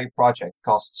our entire project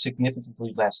costs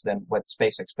significantly less than what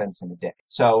SpaceX spends in a day.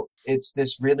 So it's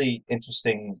this really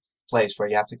interesting place where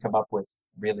you have to come up with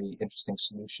really interesting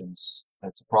solutions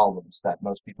to problems that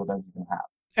most people don't even have.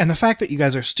 And the fact that you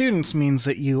guys are students means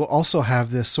that you also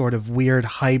have this sort of weird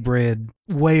hybrid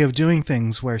way of doing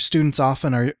things where students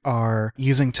often are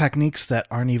using techniques that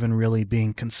aren't even really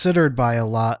being considered by a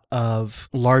lot of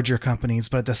larger companies,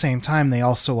 but at the same time, they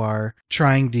also are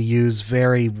trying to use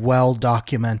very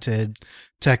well-documented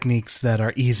techniques that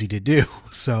are easy to do.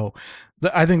 So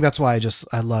I think that's why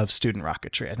I love student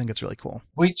rocketry. I think it's really cool.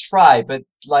 We try, but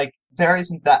like there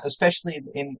isn't that, especially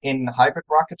in hybrid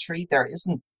rocketry, there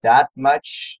isn't that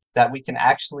much that we can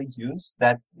actually use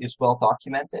that is well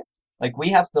documented. Like we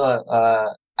have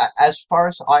as far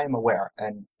as I am aware,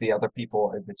 and the other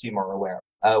people in the team are aware,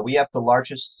 we have the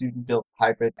largest student-built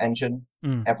hybrid engine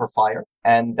ever fired.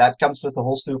 And that comes with a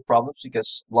whole slew of problems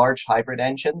because large hybrid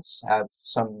engines have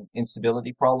some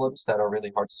instability problems that are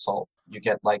really hard to solve. You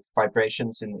get like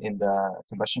vibrations in the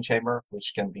combustion chamber,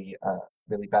 which can be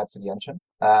really bad for the engine.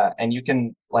 And you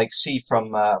can like see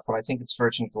from I think it's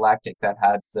Virgin Galactic that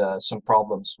had some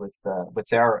problems with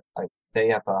their they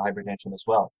have a hybrid engine as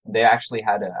well. They actually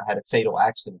had a fatal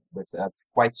accident with a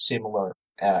quite similar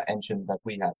engine that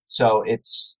we had. So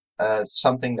it's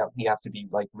something that we have to be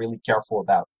like really careful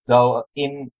about. Though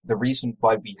in the reason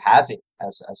why we have it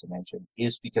as an engine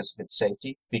is because of its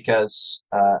safety. Because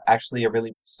actually a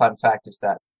really fun fact is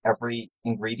that every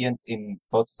ingredient in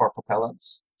both of our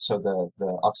propellants, so the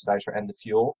oxidizer and the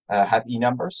fuel, have E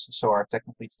numbers, so are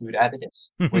technically food additives,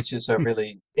 which is a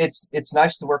really it's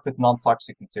nice to work with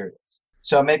non-toxic materials.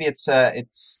 So maybe it's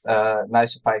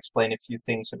nice if I explain a few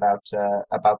things about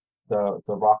the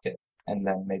rocket, and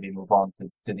then maybe move on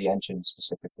to the engine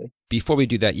specifically. Before we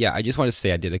do that, yeah, I just want to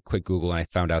say I did a quick Google and I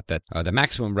found out that the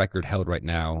maximum record held right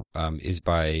now is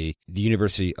by the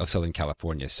University of Southern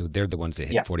California. So they're the ones that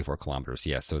hit 44 kilometers.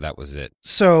 Yeah, so that was it.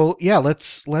 So yeah,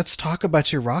 let's talk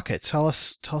about your rocket. Tell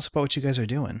us about what you guys are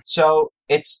doing. So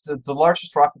it's the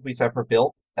largest rocket we've ever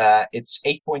built. It's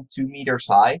 8.2 meters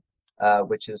high,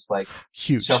 which is like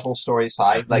huge, several stories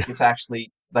high. Like it's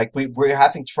actually. Like we're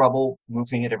having trouble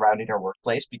moving it around in our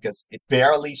workplace because it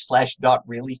barely / not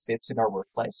really fits in our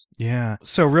workplace. Yeah.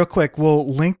 So real quick, we'll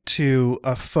link to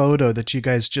a photo that you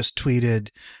guys just tweeted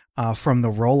from the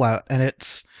rollout, and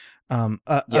it's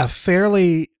a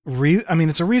fairly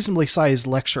it's a reasonably sized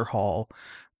lecture hall,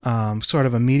 sort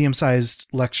of a medium-sized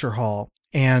lecture hall.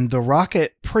 And the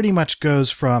rocket pretty much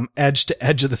goes from edge to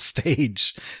edge of the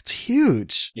stage. It's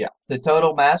huge. Yeah. The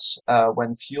total mass,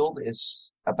 when fueled,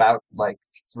 is about like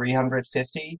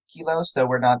 350 kilos, though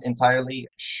we're not entirely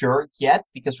sure yet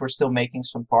because we're still making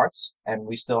some parts and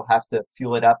we still have to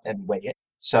fuel it up and weigh it.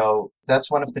 So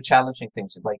that's one of the challenging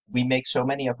things. Like we make so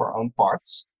many of our own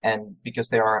parts, and because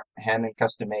they are hand and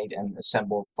custom made and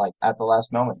assembled like at the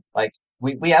last moment, like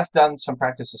we have done some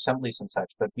practice assemblies and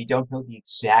such, but we don't know the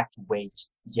exact weight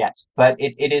yet. But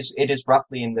it is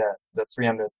roughly in the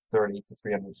 330 to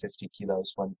 350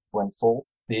 kilos when full.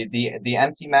 The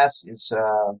empty mass is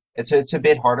it's a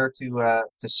bit harder to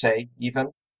say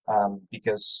even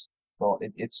because well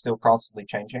it's still constantly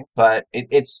changing, but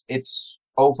it's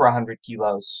over 100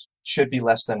 kilos. Should be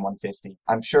less than 150.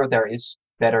 I'm sure there is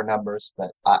better numbers,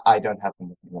 but I don't have them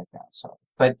with me right now. So,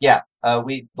 but yeah,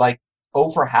 we like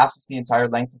over half of the entire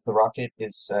length of the rocket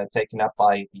is taken up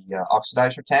by the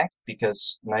oxidizer tank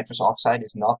because nitrous oxide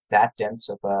is not that dense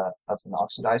of an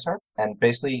oxidizer, and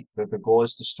basically the goal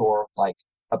is to store like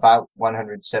about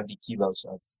 170 kilos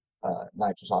of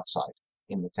nitrous oxide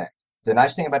in the tank. The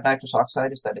nice thing about nitrous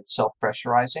oxide is that it's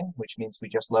self-pressurizing, which means we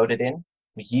just load it in,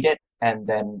 we heat it, and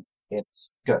then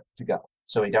it's good to go.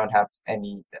 So we don't have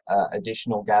any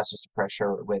additional gases to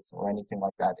pressure with or anything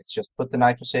like that. It's just put the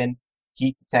nitrous in,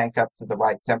 heat the tank up to the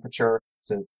right temperature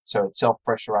so it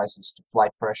self-pressurizes to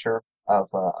flight pressure of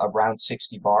around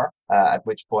 60 bar, at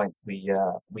which point we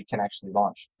can actually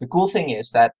launch. The cool thing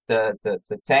is that the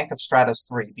tank of Stratos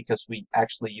 3, because we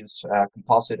actually use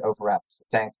composite overwrapped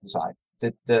tank design,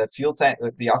 the fuel tank,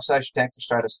 the oxidizer tank for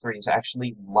Stratos 3 is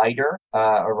actually lighter,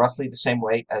 or roughly the same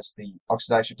weight as the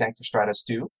oxidizer tank for Stratos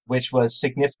 2, which was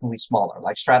significantly smaller.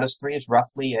 Like Stratos 3 is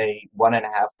roughly a 1.5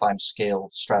 times scale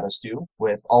Stratos 2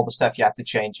 with all the stuff you have to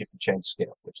change if you change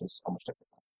scale, which is almost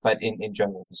everything. But in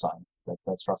general design,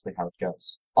 that's roughly how it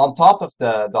goes. On top of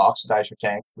the oxidizer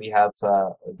tank, we have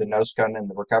the nose cone and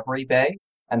the recovery bay.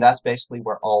 And that's basically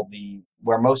where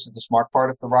most of the smart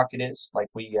part of the rocket is. Like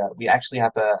we actually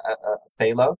have a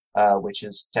payload, which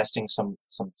is testing some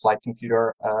flight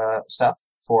computer stuff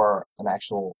for an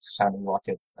actual sounding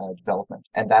rocket development.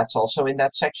 And that's also in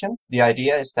that section. The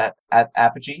idea is that at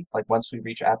apogee, like once we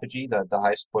reach apogee, the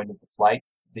highest point of the flight,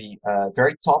 the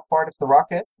very top part of the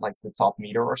rocket, like the top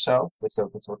meter or so, with the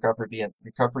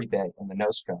recovery bay and the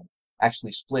nose cone,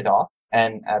 actually split off,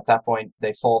 and at that point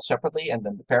they fall separately, and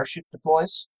then the parachute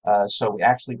deploys. So we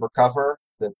actually recover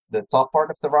the top part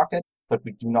of the rocket, but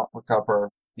we do not recover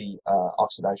the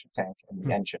oxidizer tank and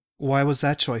the engine. Why was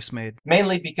that choice made?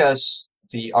 Mainly because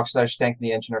the oxidizer tank and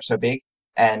the engine are so big,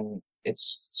 and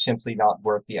it's simply not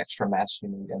worth the extra mass you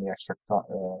need and the extra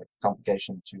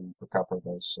complication to recover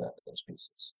those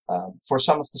pieces. For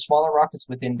some of the smaller rockets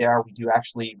within there, we do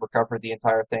actually recover the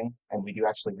entire thing, and we do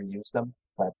actually reuse them,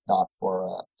 but not for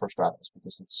Stratos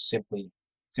because it's simply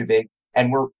too big.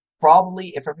 And we're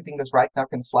probably, if everything goes right,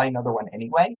 not going to fly another one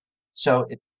anyway. So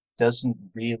it doesn't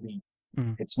really,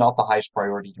 it's not the highest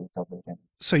priority to recover again.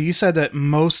 So you said that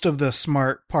most of the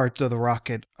smart parts of the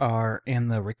rocket are in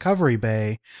the recovery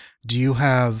bay. Do you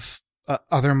have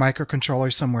other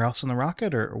microcontrollers somewhere else in the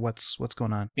rocket, or what's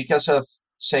going on? Because of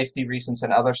safety reasons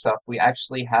and other stuff, we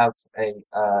actually have a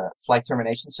flight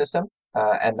termination system.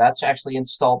 And that's actually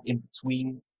installed in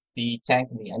between the tank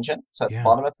and the engine, so at the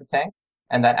bottom of the tank.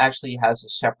 And that actually has a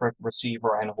separate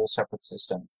receiver and a whole separate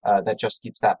system that just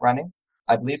keeps that running.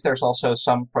 I believe there's also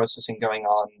some processing going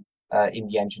on in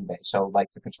the engine bay. So like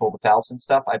to control the valves and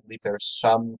stuff, I believe there's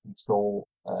some control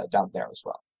down there as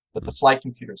well. But the flight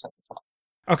computer's at the top.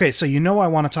 Okay, so I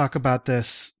want to talk about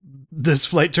this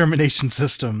flight termination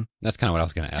system. That's kind of what I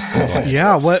was going to ask.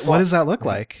 Yeah, what does that look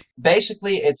like?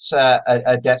 Basically, it's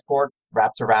a death cord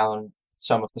wrapped around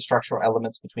some of the structural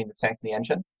elements between the tank and the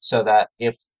engine, so that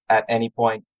if at any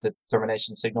point the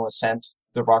termination signal is sent,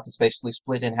 the rocket's basically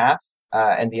split in half,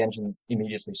 and the engine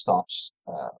immediately stops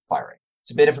firing.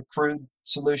 It's a bit of a crude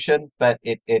solution, but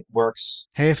it works.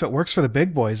 Hey, if it works for the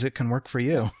big boys, it can work for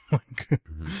you.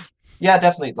 Yeah,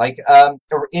 definitely. Like,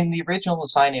 in the original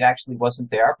design, it actually wasn't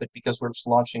there, but because we're just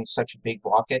launching such a big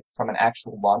rocket from an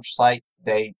actual launch site,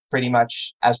 they pretty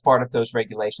much, as part of those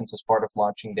regulations, as part of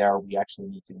launching there, we actually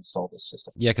need to install this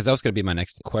system. Yeah, because that was going to be my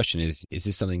next question is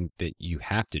this something that you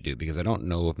have to do? Because I don't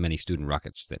know of many student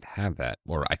rockets that have that,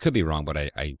 or I could be wrong, but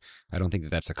I don't think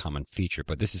that that's a common feature.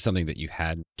 But this is something that you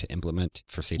had to implement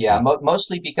for safety? Yeah,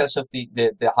 mostly because of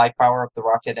the high power of the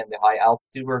rocket and the high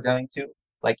altitude we're going to.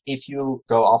 Like, if you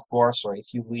go off course or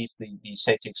if you leave the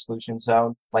safety exclusion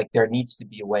zone, like, there needs to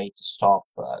be a way to stop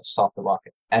the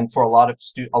rocket. And for a lot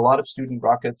of student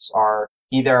rockets are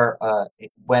either,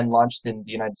 when launched in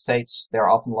the United States, they're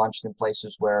often launched in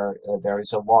places where there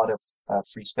is a lot of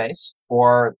free space,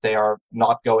 or they are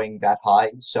not going that high,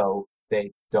 so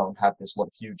they don't have this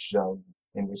huge zone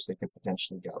in which they could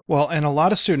potentially go. Well, and a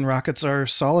lot of student rockets are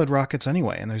solid rockets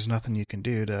anyway, and there's nothing you can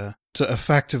do to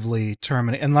effectively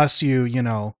terminate, unless you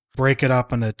break it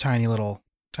up into tiny little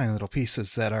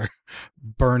pieces that are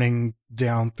burning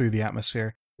down through the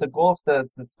atmosphere. The goal of the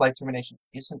flight termination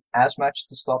isn't as much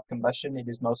to stop combustion. It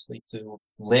is mostly to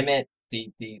limit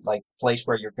the like place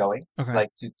where you're going, Okay.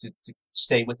 like to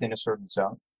stay within a certain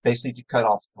zone, basically to cut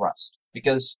off thrust.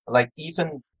 Because like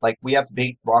even like we have the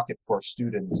big rocket for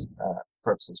student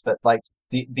purposes, but like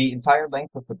the entire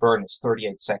length of the burn is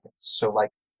 38 seconds. So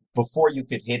like before you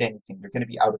could hit anything, you're going to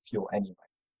be out of fuel anyway.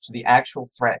 So the actual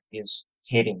threat is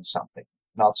hitting something,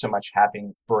 not so much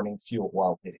having burning fuel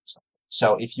while hitting something.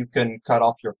 So if you can cut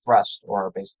off your thrust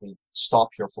or basically stop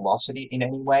your velocity in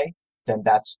any way, then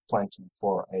that's plenty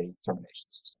for a termination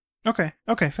system.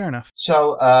 Okay, fair enough.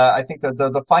 So I think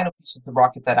the final piece of the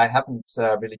rocket that I haven't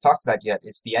really talked about yet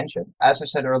is the engine. As I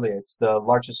said earlier, it's the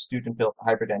largest student-built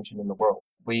hybrid engine in the world.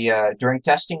 We during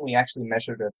testing, we actually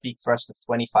measured a peak thrust of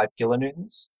 25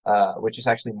 kilonewtons, which is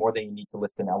actually more than you need to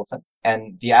lift an elephant.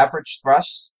 And the average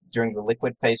thrust during the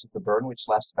liquid phase of the burn, which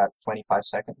lasts about 25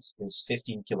 seconds, is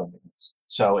 15 kilonewtons.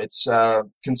 So it's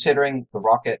considering the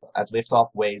rocket at liftoff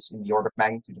weighs in the order of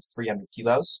magnitude of 300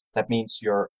 kilos. That means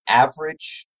your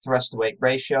average thrust-to-weight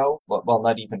ratio, well,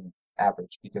 not even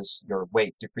average because your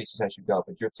weight decreases as you go,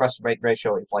 but your thrust-to-weight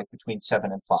ratio is like between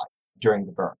 7 and 5 during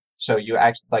the burn. So you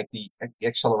actually like the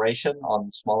acceleration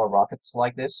on smaller rockets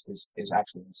like this is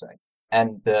actually insane.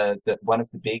 And the one of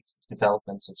the big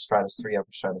developments of Stratos 3 over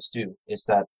Stratos 2 is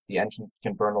that the engine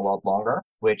can burn a lot longer,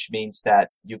 which means that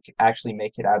you can actually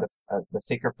make it out of the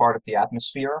thicker part of the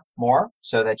atmosphere more,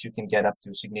 so that you can get up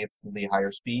to a significantly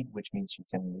higher speed, which means you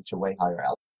can reach a way higher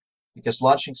altitude. Because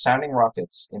launching sounding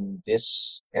rockets in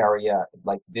this area,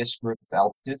 like this group of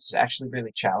altitudes, is actually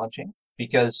really challenging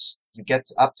because you get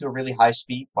up to a really high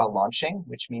speed while launching,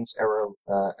 which means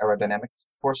aerodynamic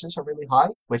forces are really high,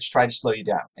 which try to slow you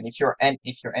down. And if your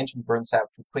engine burns out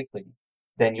too quickly,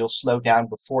 then you'll slow down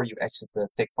before you exit the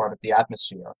thick part of the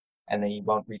atmosphere, and then you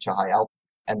won't reach a high altitude.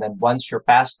 And then once you're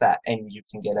past that and you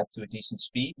can get up to a decent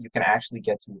speed, you can actually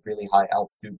get to a really high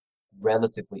altitude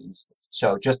relatively easily.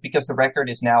 So just because the record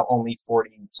is now only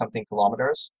 40-something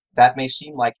kilometers, that may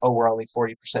seem like, oh, we're only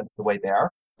 40% of the way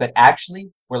there, but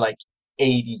actually we're like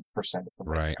 80% of the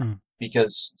way Right. there.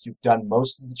 Because you've done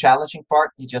most of the challenging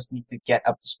part, you just need to get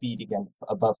up to speed again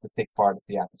above the thick part of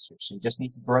the atmosphere. So you just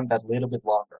need to burn that little bit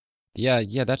longer.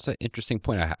 Yeah, that's an interesting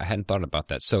point. I hadn't thought about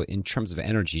that. So in terms of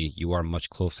energy, you are much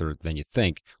closer than you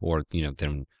think, or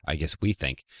than I guess we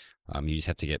think. You just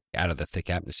have to get out of the thick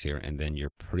atmosphere, and then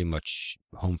you're pretty much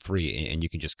home free, and you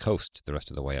can just coast the rest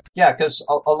of the way up. Yeah, because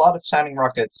a lot of sounding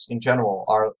rockets in general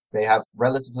they have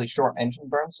relatively short engine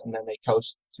burns, and then they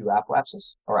coast to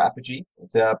apoapsis or apogee.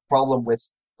 The problem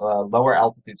with lower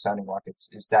altitude sounding rockets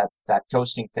is that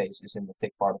coasting phase is in the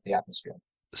thick part of the atmosphere.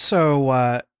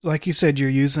 So, like you said, you're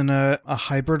using a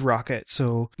hybrid rocket,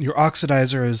 so your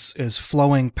oxidizer is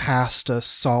flowing past a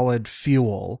solid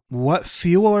fuel. What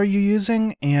fuel are you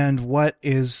using, and what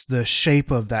is the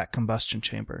shape of that combustion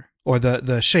chamber? Or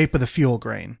the shape of the fuel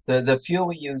grain? The fuel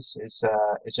we use is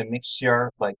a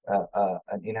mixture, like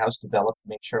an in-house developed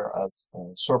mixture of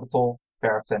sorbitol,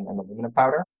 paraffin, and aluminum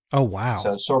powder. Oh, wow.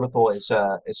 So sorbitol is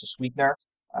a sweetener.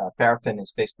 Paraffin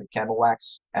is basically candle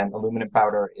wax, and aluminum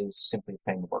powder is simply a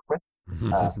pain to work with,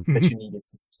 but you need it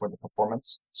for the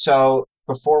performance. So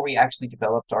before we actually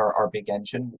developed our big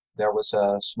engine, there was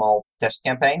a small test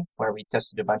campaign where we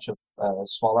tested a bunch of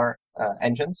smaller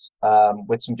engines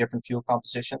with some different fuel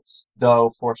compositions. Though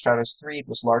for Stratos 3, it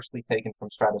was largely taken from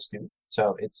Stratos 2,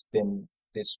 so it's been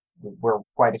we're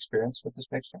quite experienced with this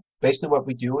mixture. Basically what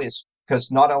we do is, because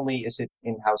not only is it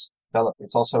in-house developed,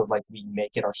 it's also like we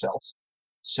make it ourselves.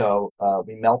 So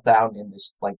we melt down in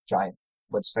this like giant,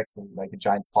 what's effectively like a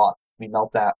giant pot. We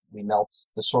melt the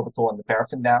sorbitol and the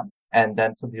paraffin down, and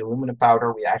then for the aluminum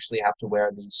powder, we actually have to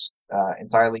wear these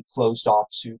entirely closed-off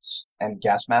suits and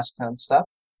gas masks and stuff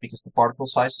because the particle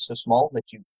size is so small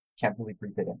that you can't really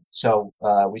breathe it in. So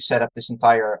we set up this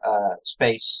entire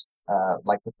space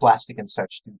like with plastic and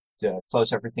such to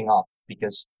close everything off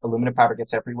because aluminum powder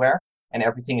gets everywhere, and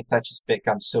everything it touches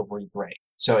becomes silvery gray.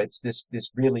 So it's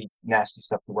this really nasty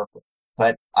stuff to work with.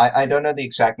 But I don't know the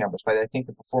exact numbers, but I think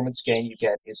the performance gain you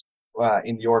get is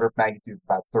in the order of magnitude of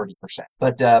about 30%.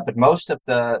 But most of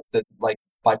the like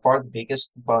by far the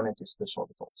biggest component is the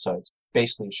sorbitol. So it's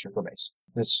basically a sugar base.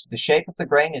 The shape of the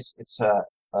grain it's a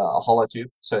hollow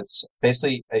tube. So it's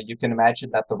basically you can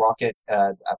imagine that the rocket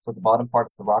for the bottom part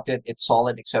of the rocket, it's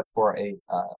solid except for a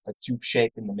tube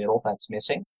shape in the middle that's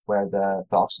missing where the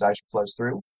oxidizer flows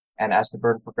through. And as the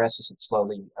burn progresses, it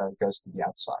slowly goes to the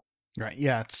outside. Right.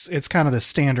 Yeah. It's kind of the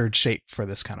standard shape for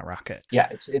this kind of rocket. Yeah.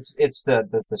 It's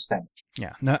the standard.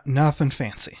 Yeah. Nothing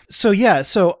fancy. So yeah.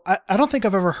 So I don't think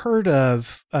I've ever heard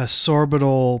of a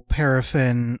sorbitol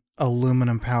paraffin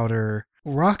aluminum powder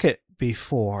rocket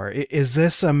before. Is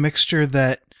this a mixture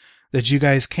that that you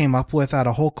guys came up with out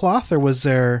of whole cloth, or was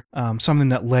there something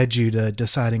that led you to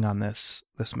deciding on this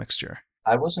mixture?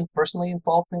 I wasn't personally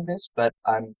involved in this, but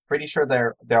I'm pretty sure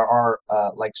there are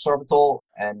like sorbitol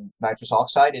and nitrous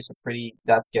oxide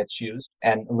that gets used,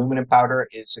 and aluminum powder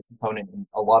is a component in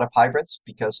a lot of hybrids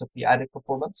because of the added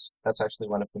performance. That's actually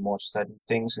one of the more studied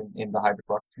things in the hybrid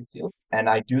rocketry field. And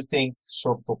I do think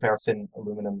sorbitol, paraffin,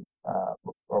 aluminum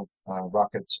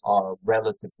rockets are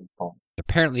relatively common.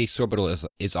 Apparently, sorbitol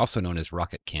is also known as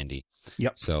rocket candy.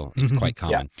 Yep. So it's quite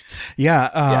common.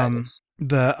 Yeah. It is.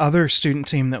 The other student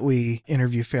team that we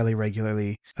interview fairly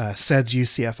regularly, SEDS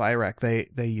UCF IREC,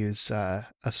 they use a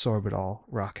sorbitol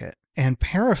rocket. And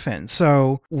paraffin.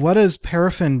 So what does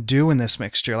paraffin do in this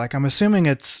mixture? Like, I'm assuming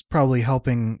it's probably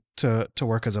helping to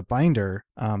work as a binder,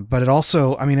 but it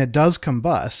also, I mean, it does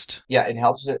combust. Yeah, it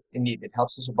helps it indeed. It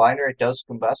helps as a binder. It does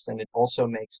combust, and it also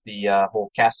makes the whole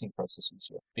casting process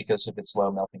easier because of its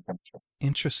low melting temperature.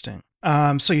 Interesting.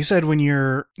 So you said when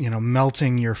you're,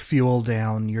 melting your fuel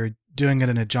down, you're doing it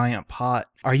in a giant pot.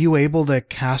 Are you able to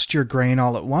cast your grain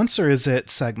all at once, or is it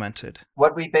segmented?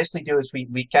 What we basically do is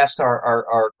we cast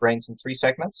our grains in 3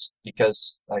 segments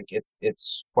because like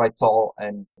it's quite tall,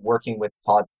 and working with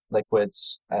hot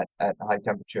liquids at high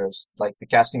temperatures, like the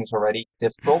casting is already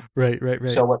difficult. Right.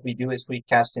 So what we do is we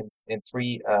cast in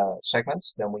 3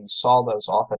 segments, then we saw those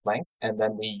off at length, and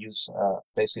then we use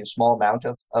basically a small amount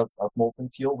of molten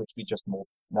fuel, which we just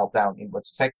melt down in what's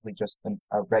effectively just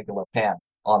a regular pan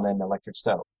on an electric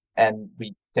stove. And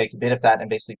we take a bit of that and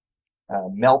basically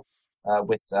melt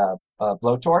with a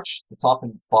blowtorch the top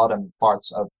and bottom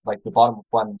parts of, like, the bottom of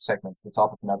one segment, the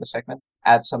top of another segment,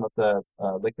 add some of the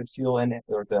liquid fuel in it,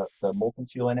 or the molten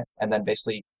fuel in it, and then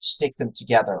basically stick them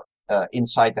together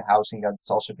inside the housing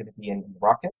that's also going to be in the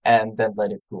rocket, and then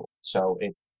let it cool. So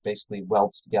it basically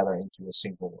welds together into a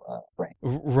single grain.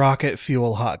 Rocket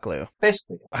fuel hot glue.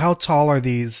 Basically. How tall are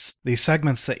these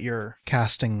segments that you're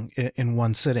casting in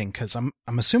one sitting? Because I'm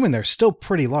assuming they're still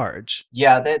pretty large.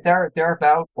 Yeah, they're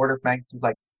about order of magnitude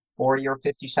like 40 or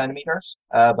 50 centimeters.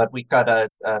 But we cut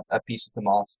a piece of them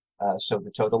off, so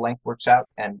the total length works out.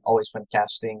 And always when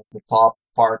casting, the top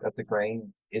part of the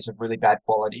grain is of really bad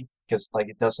quality, because like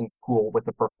it doesn't cool with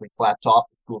a perfectly flat top.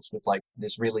 It cools with like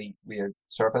this really weird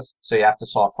surface. So you have to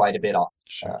saw quite a bit off.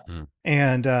 Sure.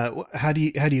 And how do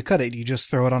you cut it? Do you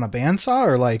just throw it on a bandsaw,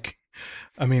 or like,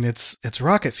 I mean, it's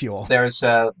rocket fuel. There's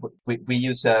we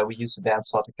use a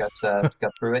bandsaw to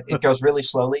cut through it. It goes really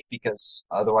slowly because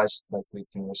otherwise, like, we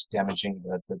can risk damaging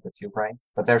the fuel grain.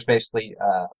 But there's basically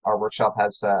our workshop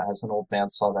has an old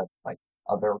bandsaw that, like,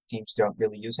 other teams don't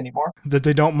really use anymore. That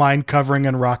they don't mind covering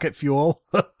in rocket fuel?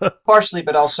 Partially,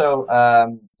 but also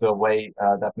the way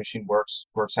that machine works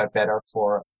out better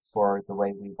for the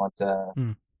way we want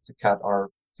to cut our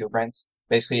fuel grains.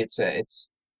 Basically,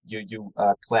 it's you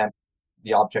clamp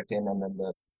the object in, and then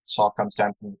the saw comes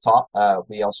down from the top.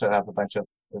 We also have a bunch of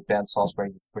bandsaws where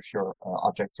you push your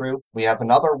object through. We have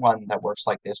another one that works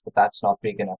like this, but that's not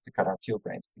big enough to cut our fuel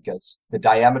grains because the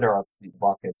diameter of the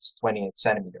rocket's 28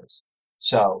 centimeters.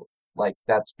 So, like,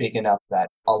 that's big enough that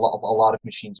a lot of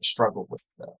machines struggle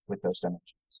with those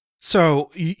dimensions. So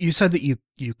you said that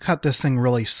you cut this thing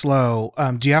really slow.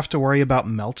 Do you have to worry about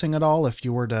melting at all if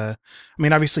you were to? I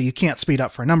mean, obviously you can't speed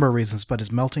up for a number of reasons, but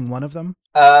is melting one of them?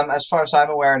 As far as I'm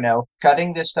aware, no.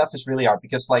 Cutting this stuff is really hard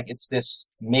because, like, it's this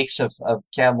mix of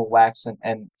camel wax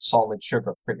and solid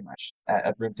sugar pretty much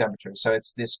at room temperature. So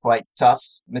it's this quite tough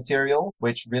material,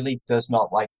 which really does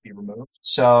not like to be removed.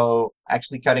 So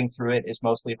actually cutting through it is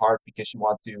mostly hard because you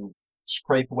want to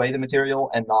scrape away the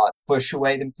material and not push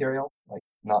away the material, like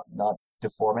not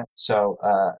deform it. So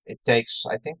it takes,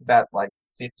 I think, about like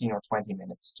 15 or 20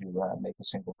 minutes to make a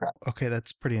single cut. Okay,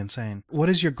 that's pretty insane. What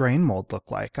does your grain mold look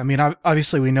like? I mean,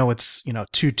 obviously we know it's,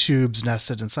 2 tubes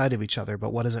nested inside of each other,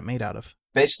 but what is it made out of?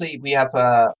 Basically, we have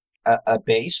a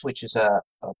base, which is a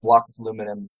block of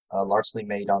aluminum, largely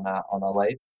made on a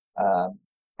lathe.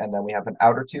 And then we have an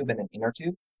outer tube and an inner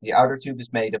tube. The outer tube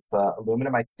is made of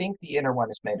aluminum. I think the inner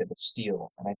one is made of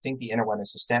steel, and I think the inner one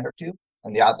is a standard tube,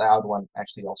 and the outer one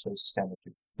actually also is a standard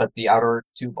tube. But the outer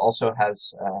tube also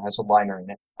has a liner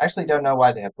in it. I actually don't know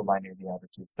why they have the liner in the outer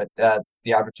tube, but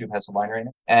the outer tube has a liner in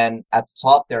it. And at the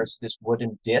top, there's this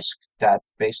wooden disc that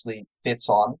basically fits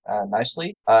on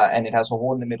nicely, and it has a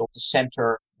hole in the middle to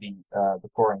center the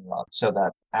coring rod, so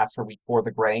that after we pour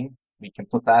the grain, we can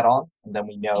put that on, and then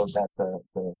we know that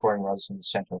the coring rod is in the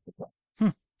center of the grain.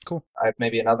 Cool. I have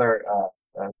maybe another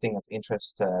thing of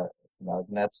interest to note,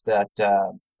 and that's that,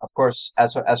 of course,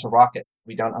 as a rocket,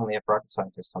 we don't only have rocket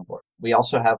scientists on board. We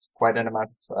also have quite an amount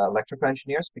of electrical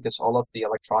engineers, because all of the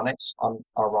electronics on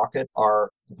our rocket are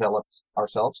developed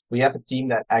ourselves. We have a team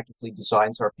that actively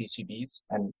designs our PCBs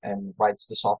and writes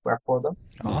the software for them.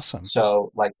 Awesome.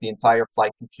 So like the entire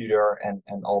flight computer and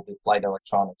all the flight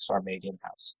electronics are made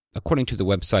in-house. According to the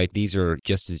website, these are,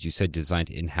 just as you said, designed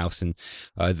in-house, and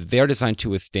they are designed to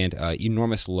withstand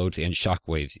enormous loads and shock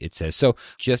waves, it says. So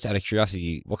just out of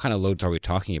curiosity, what kind of loads are we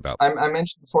talking about? I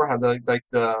mentioned before how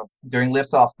during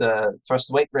liftoff, the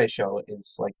thrust-to-weight ratio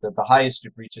is like the highest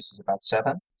it reaches is about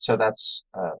 7. So that's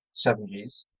 7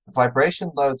 Gs. The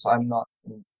vibration loads, I'm not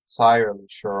entirely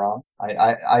sure on.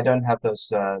 I don't have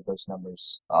those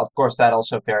numbers. Of course, that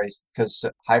also varies because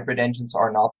hybrid engines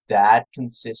are not that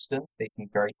consistent. They can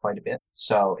vary quite a bit.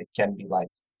 So it can be like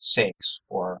 6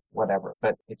 or whatever,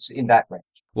 but it's in that range.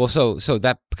 Well, so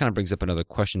that kind of brings up another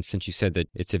question. Since you said that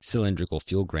it's a cylindrical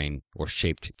fuel grain or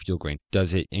shaped fuel grain,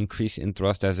 does it increase in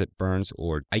thrust as it burns,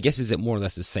 or I guess is it more or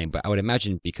less the same? But I would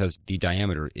imagine because the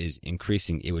diameter is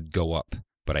increasing, it would go up.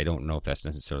 But I don't know if that's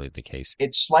necessarily the case.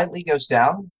 It slightly goes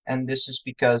down, and this is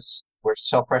because we're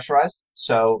self-pressurized,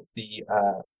 so the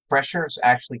pressures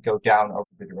actually go down over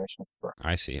the duration of the burn.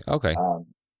 I see. Okay.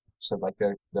 So like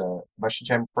the combustion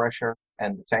chamber pressure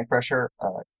and the tank pressure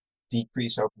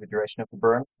decrease over the duration of the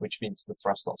burn, which means the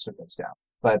thrust also goes down.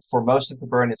 But for most of the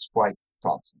burn, it's quite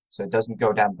constant. So it doesn't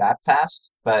go down that fast,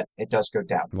 but it does go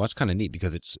down. Well, it's kind of neat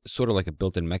because it's sort of like a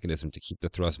built-in mechanism to keep the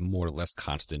thrust more or less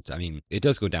constant. I mean, it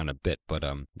does go down a bit, but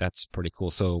that's pretty cool.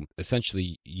 So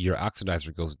essentially, your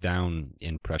oxidizer goes down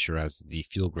in pressure as the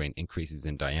fuel grain increases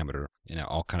in diameter, and it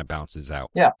all kind of balances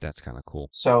out. Yeah. That's kind of cool.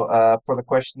 So for the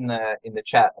question in the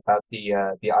chat about the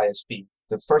ISP,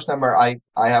 the first number I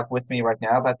have with me right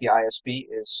now about the ISP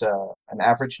is an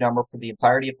average number for the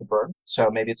entirety of the burn. So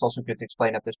maybe it's also good to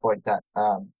explain at this point that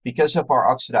because of our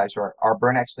oxidizer, our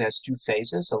burn actually has 2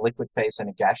 phases, a liquid phase and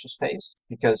a gaseous phase,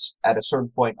 because at a certain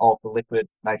point all of the liquid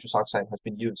nitrous oxide has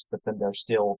been used, but then there's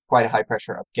still quite a high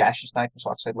pressure of gaseous nitrous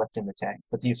oxide left in the tank.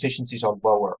 But the efficiencies are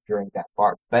lower during that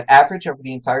part. But average over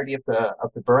the entirety of the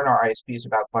burn, our ISP is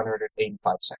about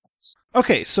 185 seconds.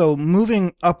 Okay, so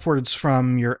moving upwards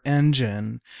from your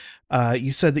engine,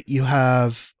 you said that you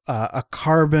have a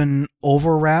carbon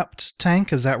overwrapped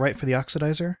tank. Is that right for the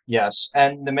oxidizer? Yes,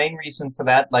 and the main reason for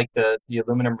that, like the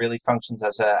aluminum really functions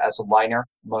as a liner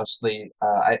mostly.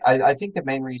 I think the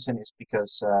main reason is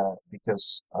because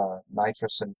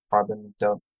nitrous and carbon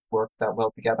don't work that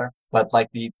well together. But like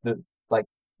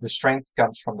the strength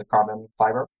comes from the carbon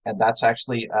fiber, and that's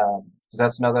actually because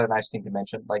that's another nice thing to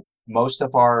mention. Like most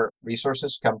of our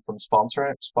resources come from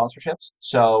sponsorships,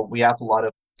 so we have a lot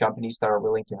of companies that are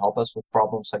willing to help us with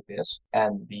problems like this.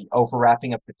 And the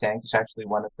overwrapping of the tank is actually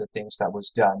one of the things that was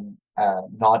done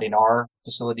not in our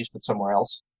facilities but somewhere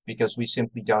else, because we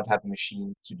simply don't have a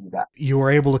machine to do that. You were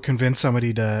able to convince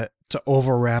somebody to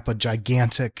overwrap a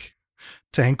gigantic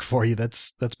tank for you.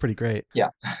 That's pretty great. Yeah.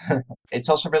 It's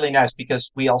also really nice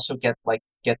because we also get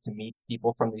to meet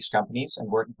people from these companies and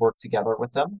work together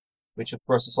with them, which of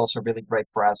course is also really great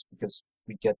for us because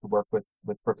we get to work with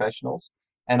professionals,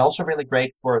 and also really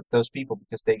great for those people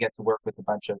because they get to work with a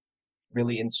bunch of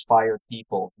really inspired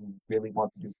people who really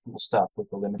want to do cool stuff with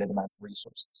a limited amount of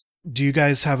resources. Do you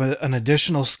guys have an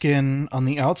additional skin on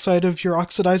the outside of your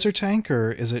oxidizer tank,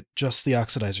 or is it just the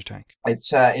oxidizer tank?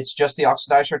 It's just the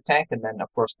oxidizer tank, and then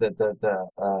of course the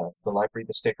livery,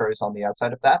 the sticker is on the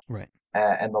outside of that. Right.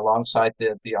 And alongside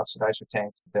the oxidizer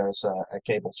tank, there's a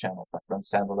cable channel that runs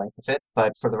down the length of it.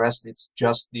 But for the rest, it's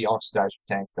just the oxidizer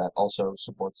tank that also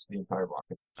supports the entire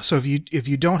rocket. So if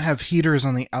you don't have heaters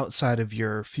on the outside of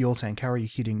your fuel tank, how are you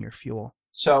heating your fuel?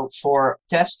 So for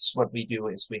tests, what we do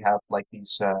is we have like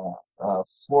these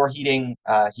floor heating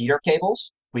heater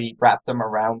cables. We wrap them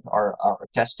around our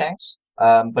test tanks.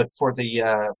 But for the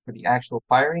actual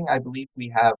firing, I believe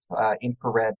we have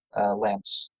infrared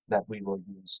lamps that we will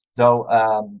use. Though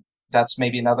that's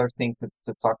maybe another thing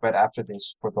to talk about after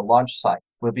this. For the launch site,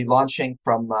 we'll be launching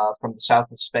from the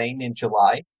south of Spain in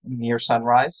July near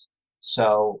sunrise.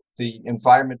 So the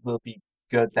environment will be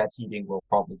good. That heating will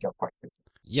probably go quite quickly.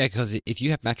 Yeah, because if you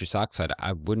have nitrous oxide,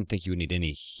 I wouldn't think you would need any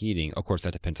heating. Of course,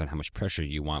 that depends on how much pressure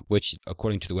you want, which,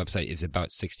 according to the website, is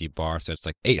about 60 bar, so it's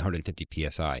like 850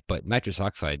 psi. But nitrous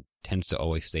oxide tends to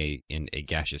always stay in a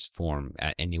gaseous form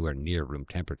at anywhere near room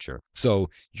temperature. So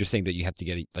you're saying that you have to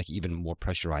get like even more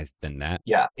pressurized than that?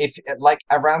 Yeah, if like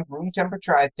around room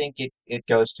temperature, I think it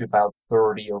goes to about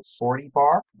 30 or 40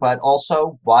 bar. But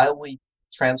also, while we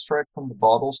transfer it from the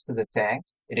bottles to the tank,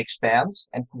 it expands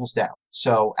and cools down.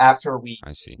 So after we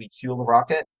fuel the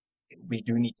rocket, we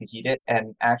do need to heat it.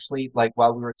 And actually, like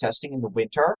while we were testing in the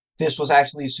winter, this was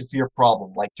actually a severe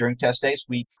problem. Like during test days,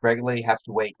 we regularly have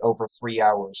to wait over 3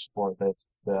 hours for the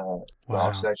Wow.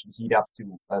 oxidation heat up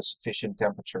to a sufficient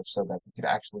temperature so that we could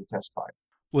actually test fire.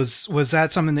 Was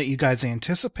that something that you guys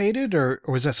anticipated, or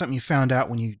was that something you found out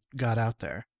when you got out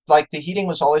there? Like the heating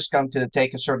was always going to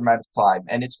take a certain amount of time,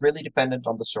 and it's really dependent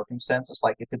on the circumstances.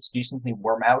 Like if it's decently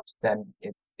warm out, then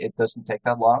it doesn't take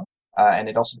that long. And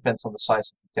it also depends on the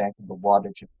size of the tank and the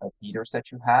wattage of heaters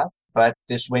that you have. But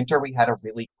this winter we had a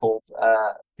really cold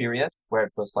period where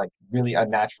it was like really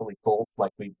unnaturally cold.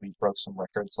 Like we broke some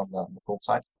records on the cold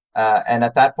side. And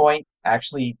at that point,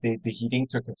 actually the heating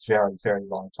took a very, very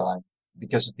long time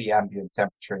because of the ambient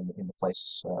temperature in the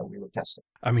places we were testing.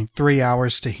 I mean, 3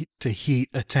 hours to heat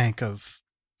a tank of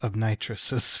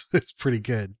nitrous is it's pretty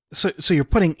good. So you're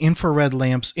putting infrared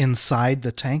lamps inside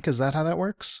the tank? Is that how that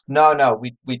works? No,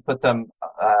 we put them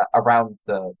around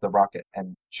the rocket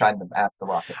and shine them at the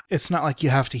rocket. It's not like you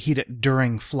have to heat it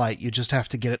during flight. You just have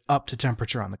to get it up to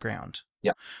temperature on the ground.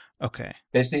 Yeah. Okay.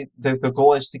 Basically, the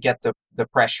goal is to get the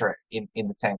pressure in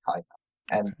the tank high enough.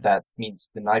 And that means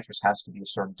the nitrous has to be a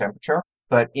certain temperature.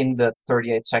 But in the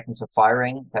 38 seconds of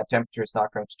firing, that temperature is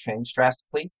not going to change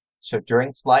drastically. So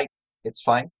during flight, it's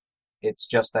fine. It's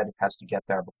just that it has to get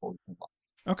there before we can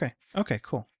fly. Okay,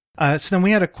 cool. So then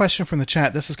we had a question from the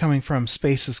chat. This is coming from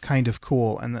Space is Kind of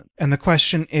Cool. And the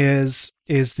question is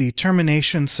the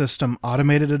termination system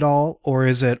automated at all, or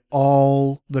is it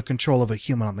all the control of a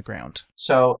human on the ground?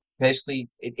 So basically,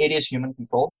 it is human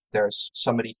controlled. There's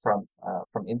somebody from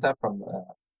INTA, from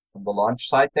the launch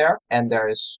site there, and there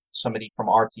is somebody from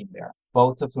our team there,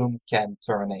 both of whom can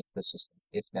terminate the system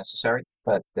if necessary,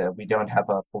 but we don't have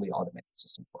a fully automated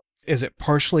system for it. Is it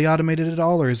partially automated at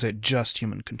all, or is it just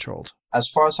human controlled? As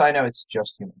far as I know, it's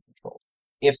just human controlled.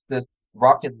 If the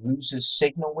rocket loses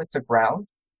signal with the ground,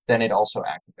 then it also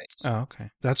activates. Oh,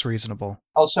 okay. That's reasonable.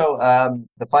 Also,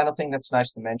 the final thing that's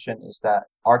nice to mention is that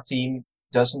our team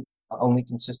doesn't only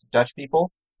consist of Dutch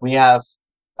people. We have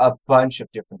a bunch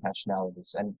of different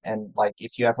nationalities, and like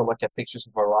if you ever look at pictures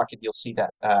of our rocket, you'll see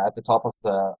that at the top of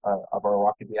our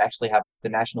rocket we actually have the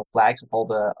national flags of all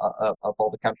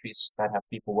the countries that have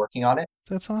people working on it.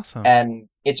 That's awesome. And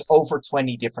it's over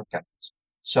 20 different countries,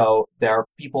 so there are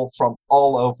people from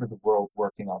all over the world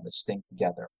working on this thing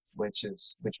together, which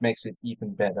makes it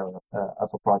even better of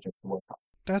a project to work on.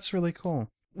 That's really cool.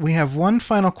 We have one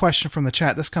final question from the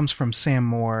chat. This comes from Sam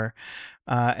Moore,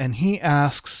 and he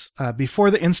asks, before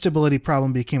the instability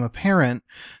problem became apparent,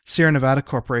 Sierra Nevada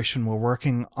Corporation were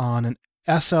working on an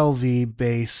SLV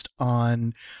based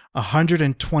on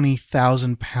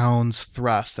 120,000 pounds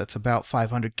thrust. That's about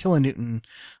 500 kilonewton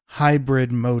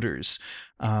hybrid motors.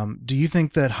 Do you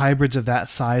think that hybrids of that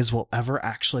size will ever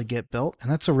actually get built? And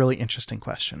that's a really interesting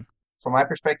question. From my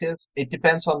perspective, it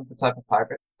depends on the type of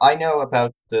hybrid. I know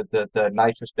about the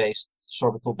nitrous-based,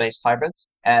 sorbitol-based hybrids,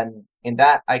 and in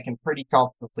that I can pretty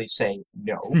confidently say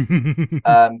no,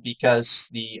 because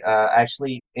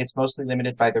actually it's mostly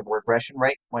limited by the regression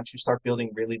rate. Once you start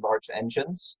building really large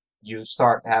engines, you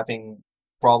start having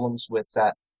problems with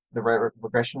that. The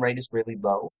regression rate is really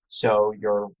low, so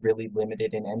you're really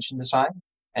limited in engine design,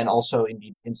 and also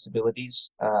indeed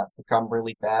instabilities become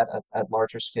really bad at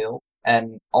larger scale.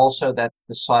 And also that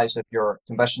the size of your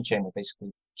combustion chamber basically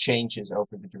changes over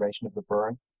the duration of the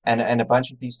burn. And a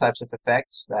bunch of these types of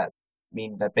effects that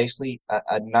mean that basically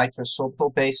a nitrous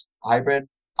sorbitol based hybrid,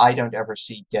 I don't ever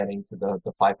see getting to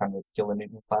the 500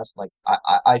 kilonewton class. Like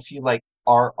I feel like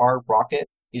our rocket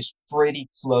is pretty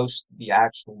close to the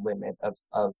actual limit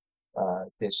of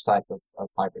this type of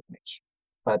hybrid mixture.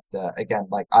 But again,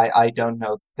 like I don't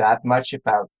know that much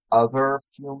about other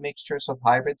fuel mixtures of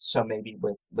hybrids, so maybe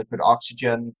with liquid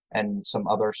oxygen and some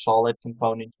other solid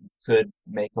component you could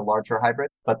make a larger hybrid,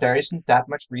 but there isn't that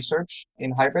much research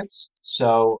in hybrids,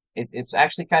 so it's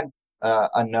actually kind of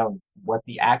unknown what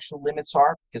the actual limits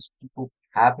are because people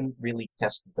haven't really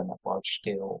tested them at large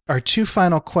scale. Our two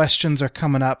final questions are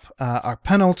coming up. Our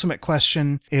penultimate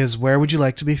question is, where would you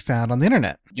like to be found on the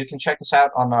internet? You can check us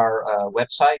out on our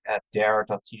website at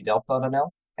dare.tdelft.nl,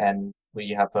 and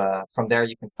we have from there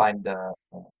you can find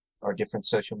our different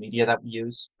social media that we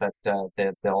use, but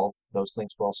those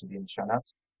links will also be in the show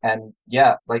notes. And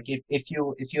yeah, like if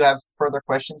you have further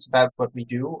questions about what we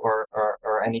do or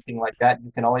anything like that,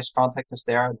 you can always contact us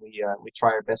there, and we try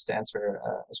our best to answer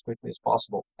as quickly as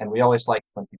possible. And we always like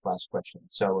when people ask questions,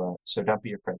 so don't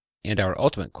be afraid. And our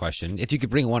ultimate question, if you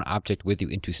could bring one object with you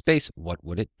into space, what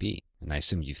would it be? And I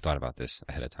assume you've thought about this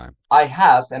ahead of time. I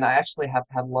have, and I actually have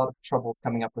had a lot of trouble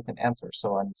coming up with an answer,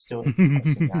 so I'm still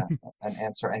missing an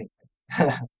answer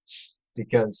anyway.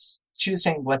 Because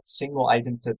choosing what single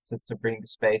item to bring to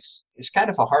space is kind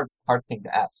of a hard thing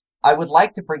to ask. I would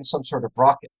like to bring some sort of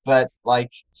rocket, but like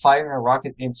firing a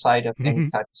rocket inside of any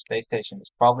type of space station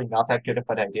is probably not that good of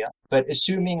an idea. But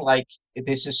assuming like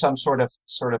this is some sort of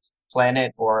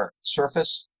planet or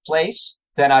surface place,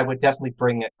 then I would definitely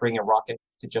bring a rocket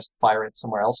to just fire it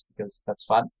somewhere else because that's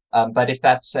fun. But if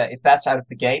that's out of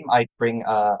the game, I'd bring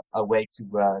a way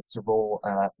to roll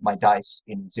my dice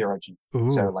in 0G.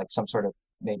 Ooh. So like some sort of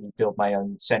maybe build my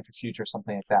own centrifuge or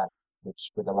something like that,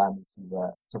 which would allow me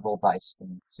to roll dice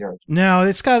in 0G. No,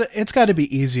 it's got to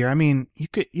be easier. I mean, you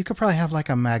could probably have like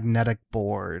a magnetic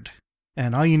board,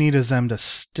 and all you need is them to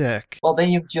stick. Well,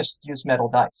 then you just use metal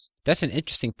dice. That's an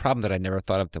interesting problem that I never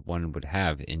thought of that one would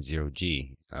have in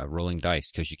 0G, rolling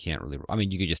dice, because you can't really. I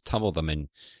mean, you could just tumble them and,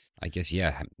 I guess,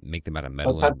 make them out of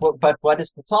metal. But what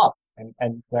is the top,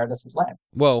 and where does it land?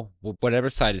 Well, whatever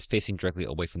side is facing directly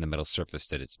away from the metal surface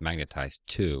that it's magnetized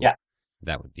to. Yeah.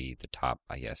 That would be the top,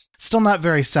 I guess. Still not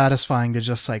very satisfying to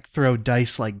just like throw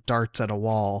dice like darts at a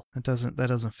wall. That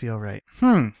doesn't feel right.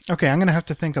 Okay, I'm gonna have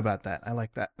to think about that. I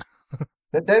like that.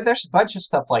 There's a bunch of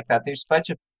stuff like that. There's a bunch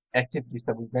of activities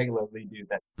that we regularly do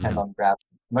that depend on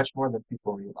gravity, much more than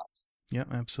people realize. Yeah,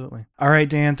 absolutely. All right,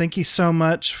 Dan, thank you so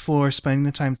much for spending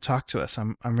the time to talk to us.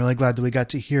 I'm really glad that we got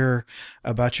to hear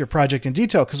about your project in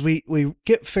detail, because we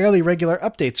get fairly regular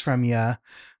updates from you.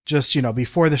 Just,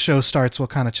 before the show starts, we'll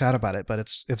kind of chat about it, but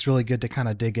it's really good to kind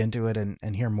of dig into it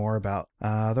and hear more about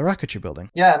the rocket you're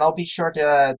building. Yeah, and I'll be sure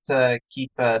to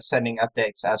keep sending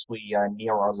updates as we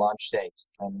near our launch date,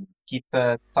 and keep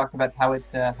talking about how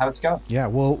it's going. Yeah,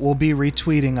 we'll be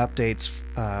retweeting updates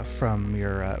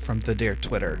from the Dear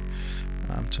Twitter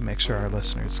to make sure our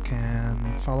listeners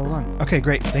can follow along. Okay,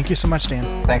 great. Thank you so much,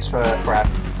 Dan. Thanks for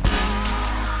having me.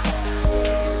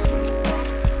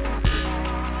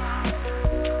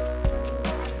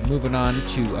 Moving on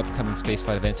to upcoming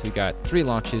spaceflight events, we got 3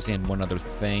 launches and one other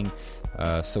thing.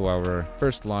 So our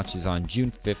first launch is on June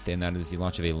 5th, and that is the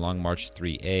launch of a Long March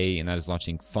 3A, and that is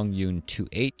launching Fengyun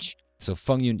 2H. So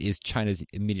Fengyun is China's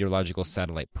meteorological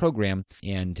satellite program,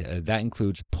 and that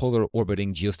includes polar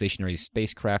orbiting geostationary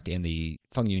spacecraft, and the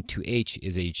Fengyun 2H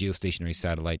is a geostationary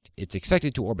satellite. It's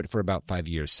expected to orbit for about 5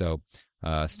 years, so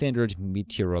standard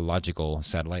meteorological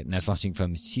satellite, and that's launching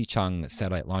from Xichang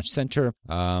Satellite Launch Center,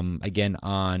 again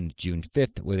on June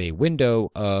 5th, with a window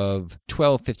of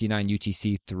 12:59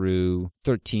 UTC through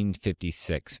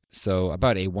 13:56. So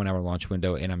about a 1 hour launch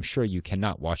window, and I'm sure you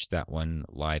cannot watch that one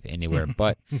live anywhere,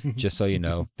 but just so you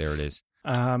know, there it is.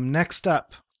 Next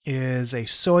up is a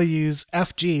Soyuz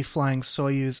FG flying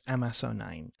Soyuz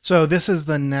MS-09. So this is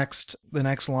the next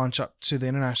launch up to the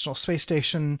International Space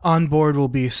Station. On board will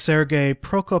be Sergei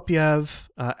Prokopyev,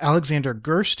 Alexander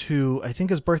Gerst, who I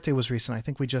think his birthday was recent. I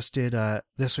think we just did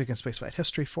This Week in Spaceflight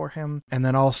History for him. And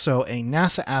then also a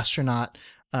NASA astronaut,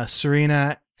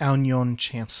 Serena Aunion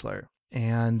Chancellor.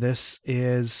 And this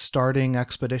is starting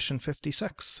Expedition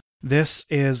 56. This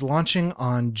is launching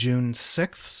on June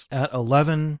 6th at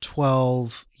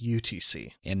 11:12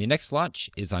 UTC. And the next launch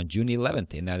is on June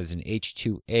 11th, and that is an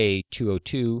H2A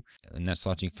 202, and that's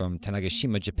launching from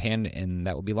Tanegashima, Japan, and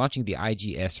that will be launching the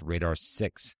IGS Radar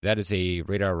 6. That is a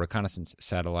radar reconnaissance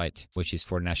satellite, which is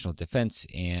for national defense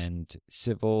and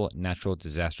civil natural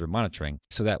disaster monitoring.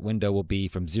 So that window will be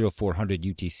from 0400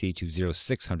 UTC to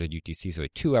 0600 UTC, so a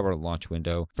 2 hour launch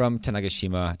window from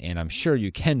Tanegashima, and I'm sure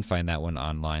you can find that one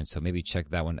online, so maybe check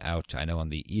that one out. I know on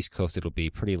the East Coast it'll be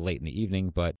pretty late in the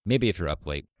evening, but maybe if you're up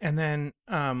late. And then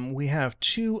we have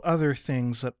 2 other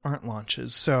things that aren't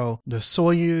launches. So the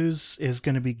Soyuz is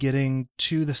going to be getting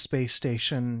to the space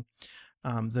station.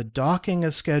 The docking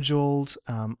is scheduled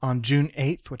on June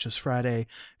 8th, which is Friday.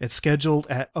 It's scheduled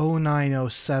at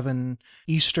 09:07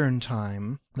 Eastern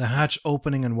Time. The hatch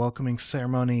opening and welcoming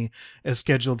ceremony is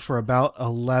scheduled for about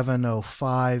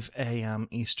 11:05 a.m.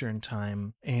 Eastern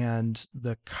Time. And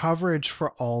the coverage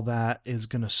for all that is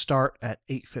going to start at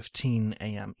 8:15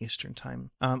 a.m. Eastern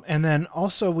Time. And then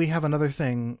also we have another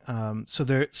thing. So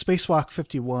the Spacewalk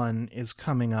 51 is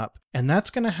coming up. And that's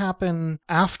going to happen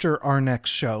after our next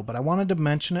show, but I wanted to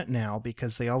mention it now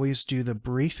because they always do the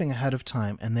briefing ahead of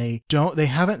time, and they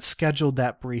haven't scheduled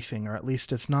that briefing, or at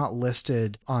least it's not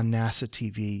listed on NASA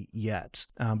TV yet.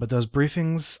 But those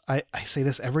briefings, I say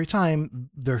this every time,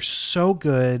 they're so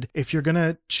good. If you're going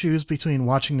to choose between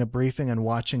watching the briefing and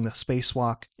watching the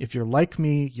spacewalk, if you're like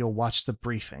me, you'll watch the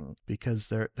briefing because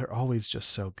they're always just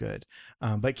so good.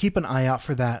 But keep an eye out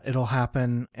for that. It'll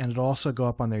happen, and it'll also go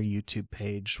up on their YouTube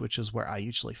page, which is where I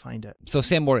usually find it. So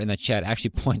Sam Moore in the chat actually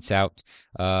points out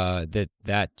that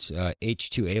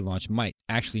H2A launch might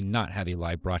actually not have a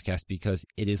live broadcast because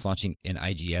it is launching an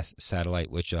IGS satellite,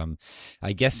 which I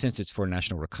I guess since it's for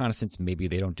national reconnaissance, maybe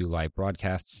they don't do live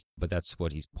broadcasts, but that's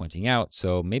what he's pointing out.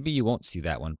 So maybe you won't see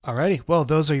that one. Alrighty, well,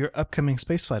 those are your upcoming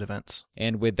spaceflight events.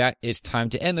 And with that, it's time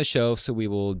to end the show, so we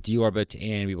will deorbit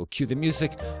and we will cue the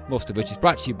music, most of which is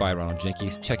brought to you by Ronald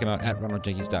Jenkins. Check him out at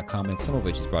ronaldjenkins.com, and some of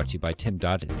which is brought to you by Tim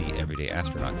Dodd, the Everyday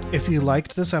Astronaut. If you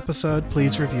liked this episode,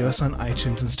 please review us on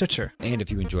iTunes and Stitcher. And if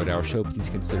you enjoyed our show, please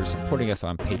consider supporting us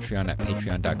on Patreon at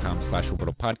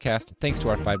patreon.com/orbitalpodcast. Thanks to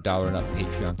our $5 and up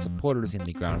Patreon supporters in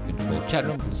the ground control chat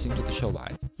room listening to the show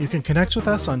live. You can connect with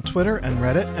us on Twitter and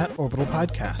Reddit at Orbital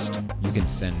Podcast. You can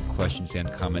send questions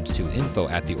and comments to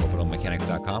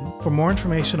info@theorbitalmechanics.com. For more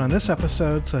information on this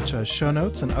episode, such as show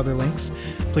notes and other links,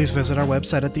 please visit our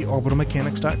website at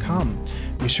theorbitalmechanics.com.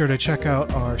 Be sure to check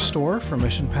out our store for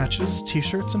mission patches,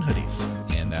 t-shirts, and hoodies.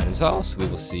 And that is all, so we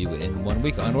will see you in 1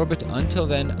 week on orbit. Until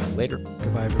then, later.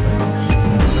 Goodbye,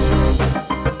 everybody.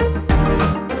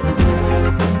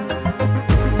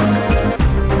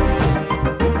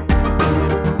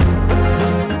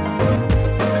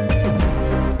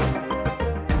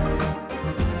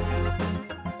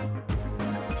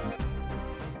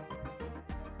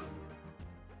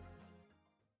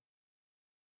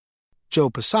 Joe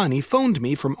Pisani phoned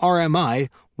me from RMI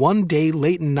one day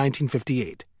late in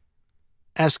 1958,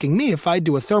 asking me if I'd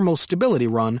do a thermal stability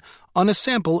run on a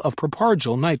sample of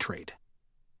propargyl nitrate.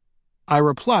 I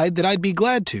replied that I'd be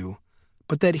glad to,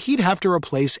 but that he'd have to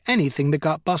replace anything that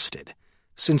got busted,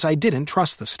 since I didn't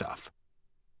trust the stuff.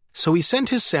 So he sent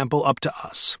his sample up to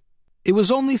us. It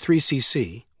was only 3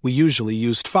 cc, we usually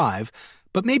used 5,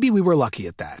 but maybe we were lucky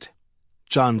at that.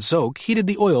 John Zoke heated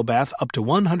the oil bath up to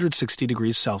 160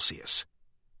 degrees Celsius,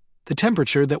 the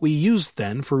temperature that we used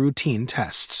then for routine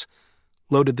tests,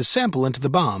 loaded the sample into the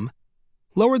bomb,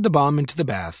 lowered the bomb into the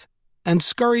bath, and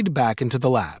scurried back into the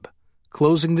lab,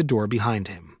 closing the door behind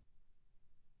him.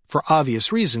 For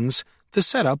obvious reasons, the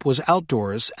setup was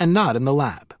outdoors and not in the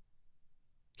lab.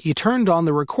 He turned on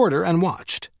the recorder and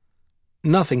watched.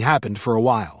 Nothing happened for a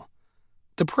while.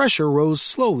 The pressure rose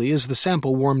slowly as the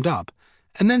sample warmed up,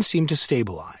 and then seemed to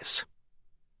stabilize.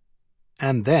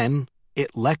 And then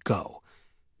it let go,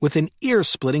 with an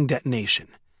ear-splitting detonation.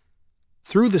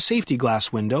 Through the safety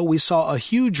glass window, we saw a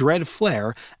huge red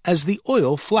flare as the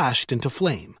oil flashed into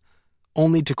flame,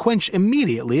 only to quench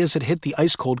immediately as it hit the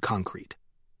ice-cold concrete.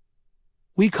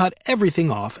 We cut everything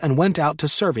off and went out to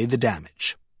survey the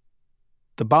damage.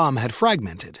 The bomb had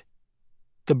fragmented.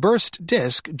 The burst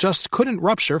disc just couldn't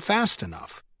rupture fast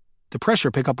enough. The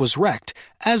pressure pickup was wrecked,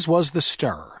 as was the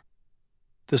stirrer.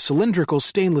 The cylindrical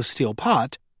stainless steel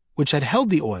pot, which had held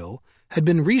the oil, had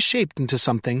been reshaped into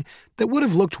something that would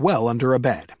have looked well under a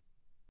bed.